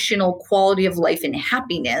emotional quality of life and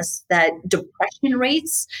happiness, that depression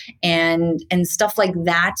rates and stuff like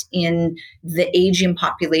that in the aging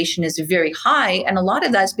population is very high. And a lot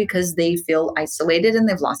of that's because they feel isolated and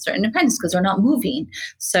they've lost their independence because they're not moving.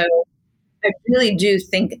 So I really do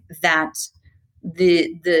think that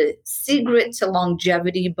the secret to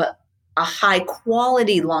longevity, but a high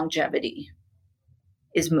quality longevity,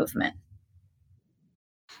 is movement.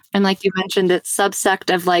 And like you mentioned, it's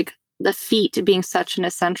subsect of like the feet being such an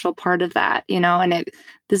essential part of that, and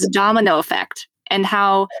this domino effect, and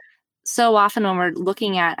how so often when we're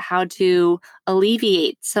looking at how to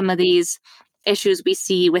alleviate some of these issues we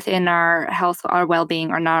see within our health, our well-being,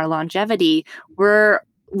 or our longevity, we're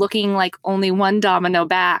looking like only one domino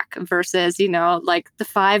back versus, like the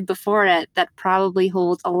 5 before it that probably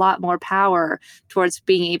holds a lot more power towards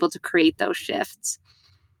being able to create those shifts.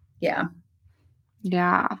 Yeah.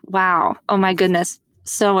 Yeah. Wow. Oh my goodness.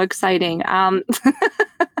 So exciting.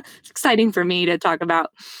 It's exciting for me to talk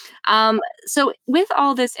about. So with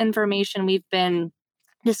all this information we've been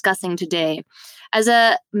discussing today, as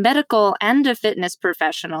a medical and a fitness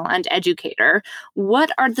professional and educator,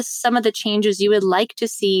 what are some of the changes you would like to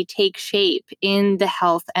see take shape in the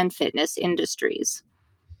health and fitness industries?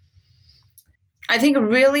 I think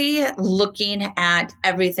really looking at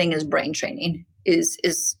everything as brain training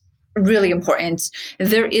is really important.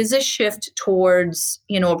 There is a shift towards,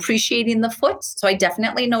 appreciating the foot. So I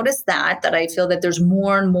definitely noticed that I feel that there's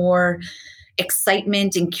more and more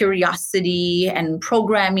excitement and curiosity and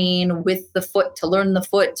programming with the foot, to learn the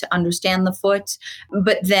foot, to understand the foot,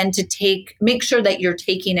 but then to make sure that you're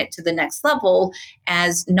taking it to the next level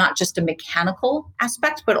as not just a mechanical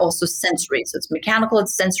aspect, but also sensory. So it's mechanical,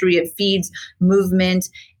 it's sensory, it feeds movement,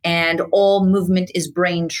 and all movement is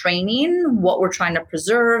brain training. What we're trying to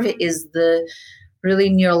preserve is the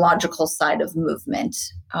really neurological side of movement.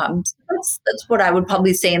 That's what I would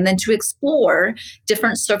probably say. And then to explore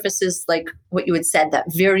different surfaces, like what you had said, that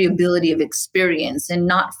variability of experience, and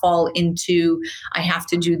not fall into, I have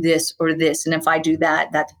to do this or this, and if I do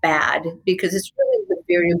that, that's bad, because it's really the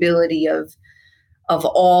variability of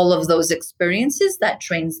all of those experiences that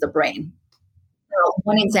trains the brain. So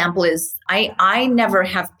one example is I never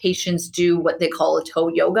have patients do what they call a toe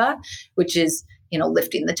yoga, which is,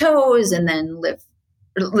 lifting the toes and then lift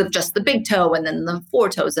just the big toe and then the 4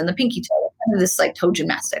 toes and the pinky toe. This like toe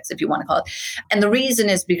gymnastics, if you want to call it. And the reason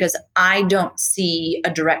is because I don't see a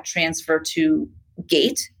direct transfer to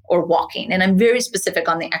gait or walking. And I'm very specific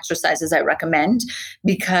on the exercises I recommend,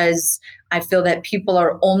 because I feel that people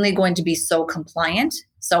are only going to be so compliant.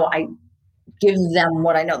 So I give them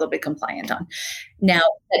what I know they'll be compliant on. Now,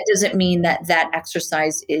 that doesn't mean that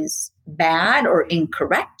exercise is bad or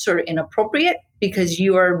incorrect or inappropriate, because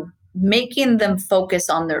you are making them focus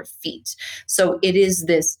on their feet. So it is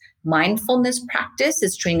this mindfulness practice.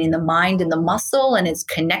 It's training the mind and the muscle, and it's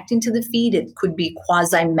connecting to the feet. It could be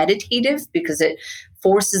quasi-meditative because it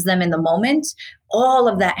forces them in the moment. All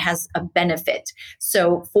of that has a benefit.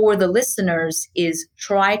 So for the listeners, is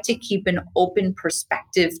try to keep an open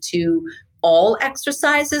perspective to all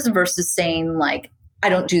exercises versus saying like, I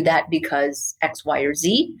don't do that because X, Y, or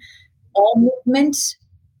Z. All movement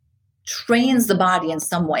trains the body in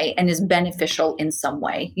some way and is beneficial in some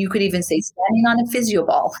way. You could even say standing on a physio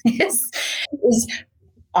ball is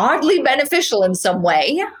oddly beneficial in some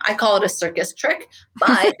way. I call it a circus trick,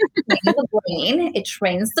 but it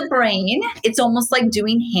trains the brain. It's almost like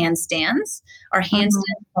doing handstands. Are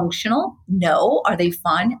handstands functional? No. Are they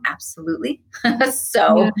fun? Absolutely.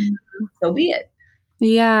 So be it.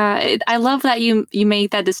 Yeah, I love that you make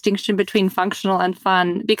that distinction between functional and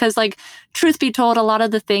fun because, like, truth be told, a lot of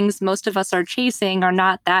the things most of us are chasing are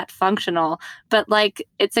not that functional, but like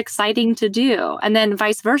it's exciting to do. And then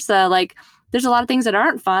vice versa, like there's a lot of things that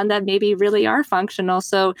aren't fun that maybe really are functional.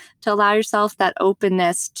 So to allow yourself that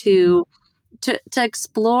openness to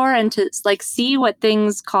explore and to like see what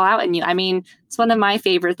things call out in you. I mean, it's one of my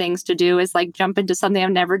favorite things to do is like jump into something I've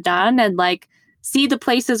never done and like see the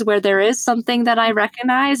places where there is something that I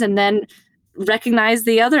recognize and then recognize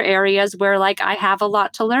the other areas where like I have a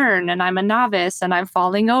lot to learn and I'm a novice and I'm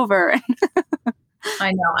falling over.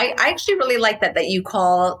 I know. I actually really like that you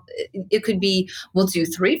call it could be we'll do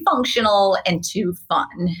 3 functional and 2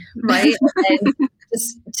 fun, right? And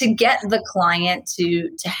just to get the client to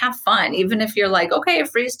have fun, even if you're like, okay,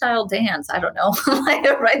 freestyle dance, I don't know, like,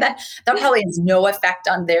 right? That probably has no effect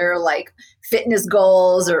on their like fitness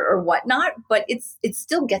goals or whatnot, but it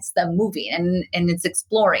still gets them moving and it's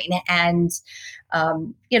exploring and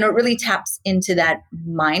it really taps into that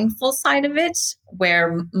mindful side of it,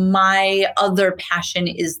 where my other passion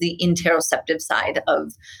is the interoceptive side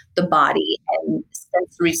of the body. And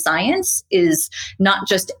sensory science is not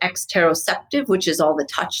just exteroceptive, which is all the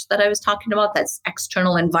touch that I was talking about. That's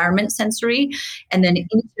external environment sensory. And then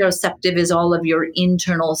interoceptive is all of your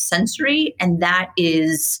internal sensory. And that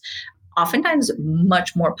is oftentimes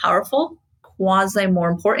much more powerful, quasi more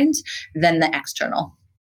important than the external.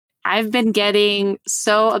 I've been getting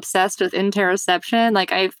so obsessed with interoception.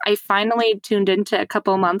 Like I finally tuned into a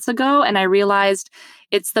couple months ago and I realized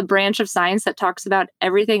it's the branch of science that talks about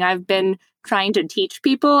everything I've been trying to teach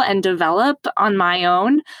people and develop on my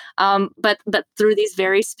own. But through these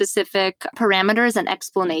very specific parameters and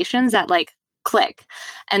explanations that like click.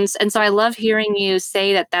 And so I love hearing you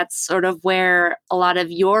say that that's sort of where a lot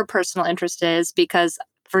of your personal interest is, because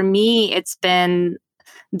for me, it's been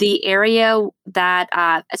the area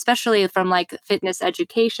that, especially from like fitness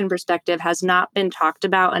education perspective, has not been talked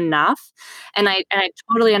about enough. And I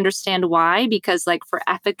totally understand why, because like for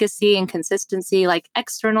efficacy and consistency, like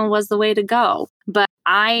external was the way to go. But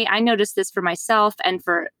I noticed this for myself and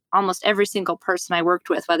for almost every single person I worked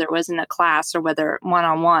with, whether it was in a class or whether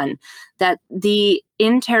one-on-one, that the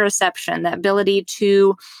interoception, the ability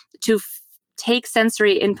to take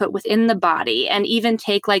sensory input within the body and even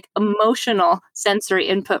take like emotional sensory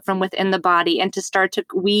input from within the body and to start to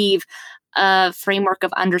weave a framework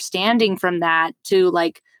of understanding from that to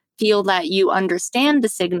like feel that you understand the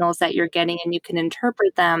signals that you're getting and you can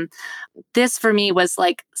interpret them. This for me was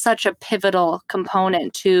like such a pivotal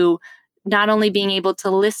component to not only being able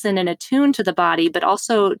to listen and attune to the body, but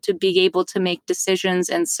also to be able to make decisions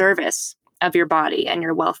in service of your body and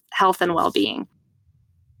your health and well-being.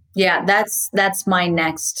 Yeah, that's my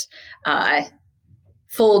next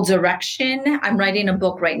full direction. I'm writing a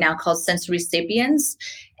book right now called Sensory Sapiens,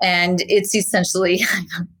 and it's essentially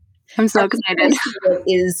I'm so excited.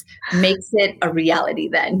 Makes it a reality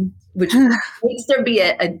then, which makes there be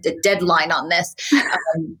a deadline on this.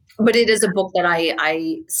 But it is a book that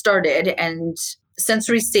I started, and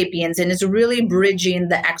Sensory Sapiens, and it's really bridging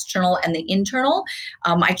the external and the internal.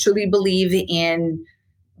 I truly believe in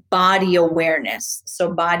body awareness.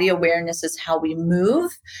 So body awareness is how we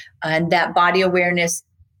move, and that body awareness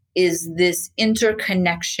is this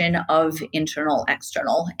interconnection of internal,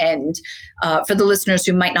 external. And for the listeners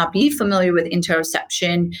who might not be familiar with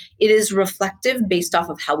interoception, it is reflective based off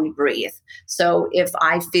of how we breathe. So if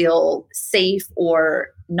I feel safe or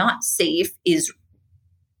not safe is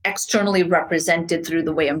externally represented through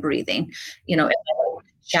the way I'm breathing.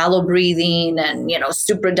 Shallow breathing and,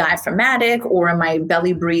 super diaphragmatic, or am I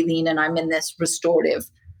belly breathing and I'm in this restorative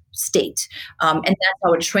state? And that's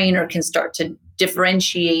how a trainer can start to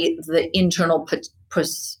differentiate the internal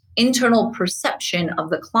perception of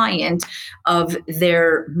the client of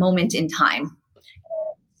their moment in time.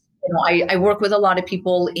 I work with a lot of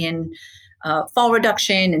people in fall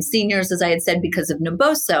reduction and seniors, as I had said, because of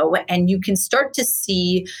Naboso, and you can start to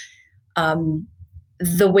see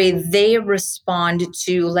the way they respond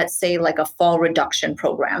to, let's say, like a fall reduction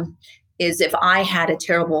program. Is if I had a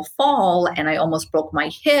terrible fall and I almost broke my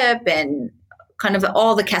hip and kind of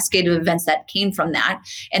all the cascade of events that came from that,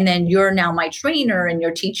 and then you're now my trainer and you're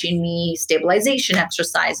teaching me stabilization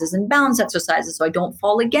exercises and balance exercises so I don't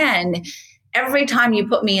fall again. Every time you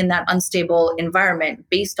put me in that unstable environment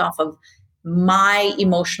based off of my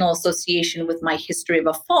emotional association with my history of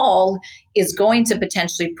a fall is going to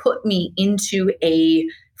potentially put me into a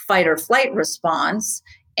fight or flight response.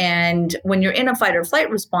 And when you're in a fight or flight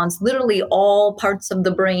response, literally all parts of the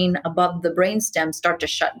brain above the brainstem start to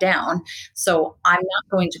shut down. So I'm not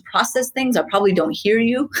going to process things. I probably don't hear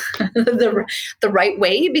you the right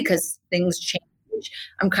way because things change which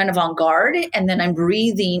I'm kind of on guard, and then I'm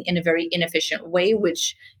breathing in a very inefficient way,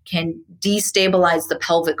 which can destabilize the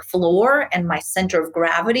pelvic floor and my center of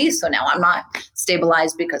gravity. So now I'm not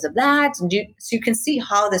stabilized because of that. So you can see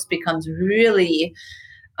how this becomes really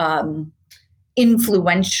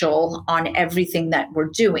influential on everything that we're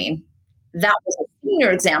doing. That was a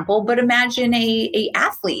senior example, but imagine a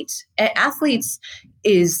athlete. Athletes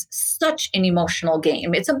is such an emotional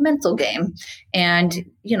game. It's a mental game. And,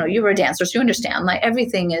 you were a dancer, so you understand, like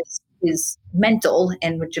everything is mental.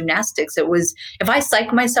 And with gymnastics, it was, if I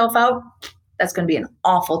psych myself out, that's going to be an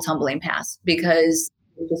awful tumbling pass because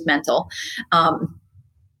it's just mental.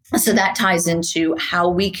 So that ties into how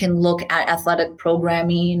we can look at athletic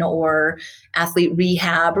programming or athlete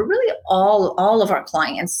rehab, or really all of our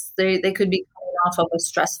clients. They could be coming off of a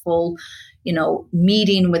stressful,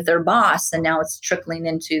 meeting with their boss, and now it's trickling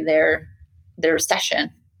into their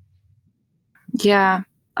session. Yeah.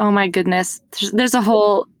 Oh my goodness. There's a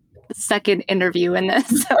whole second interview in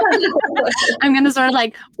this. So I'm going to sort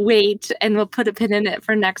of wait, and we'll put a pin in it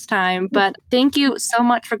for next time. But thank you so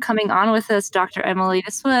much for coming on with us, Dr. Emily.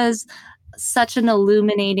 This was such an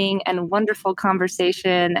illuminating and wonderful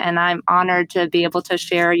conversation, and I'm honored to be able to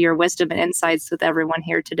share your wisdom and insights with everyone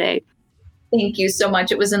here today. Thank you so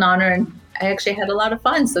much. It was an honor, and I actually had a lot of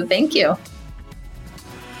fun. So thank you.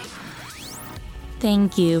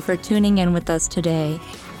 Thank you for tuning in with us today.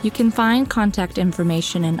 You can find contact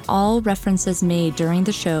information and all references made during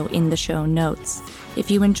the show in the show notes. If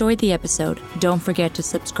you enjoyed the episode, don't forget to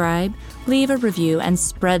subscribe, leave a review, and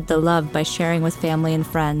spread the love by sharing with family and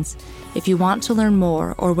friends. If you want to learn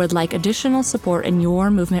more or would like additional support in your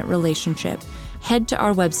movement relationship, head to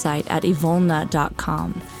our website at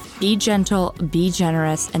evolna.com. Be gentle, be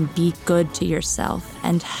generous, and be good to yourself,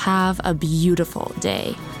 and have a beautiful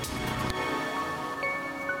day.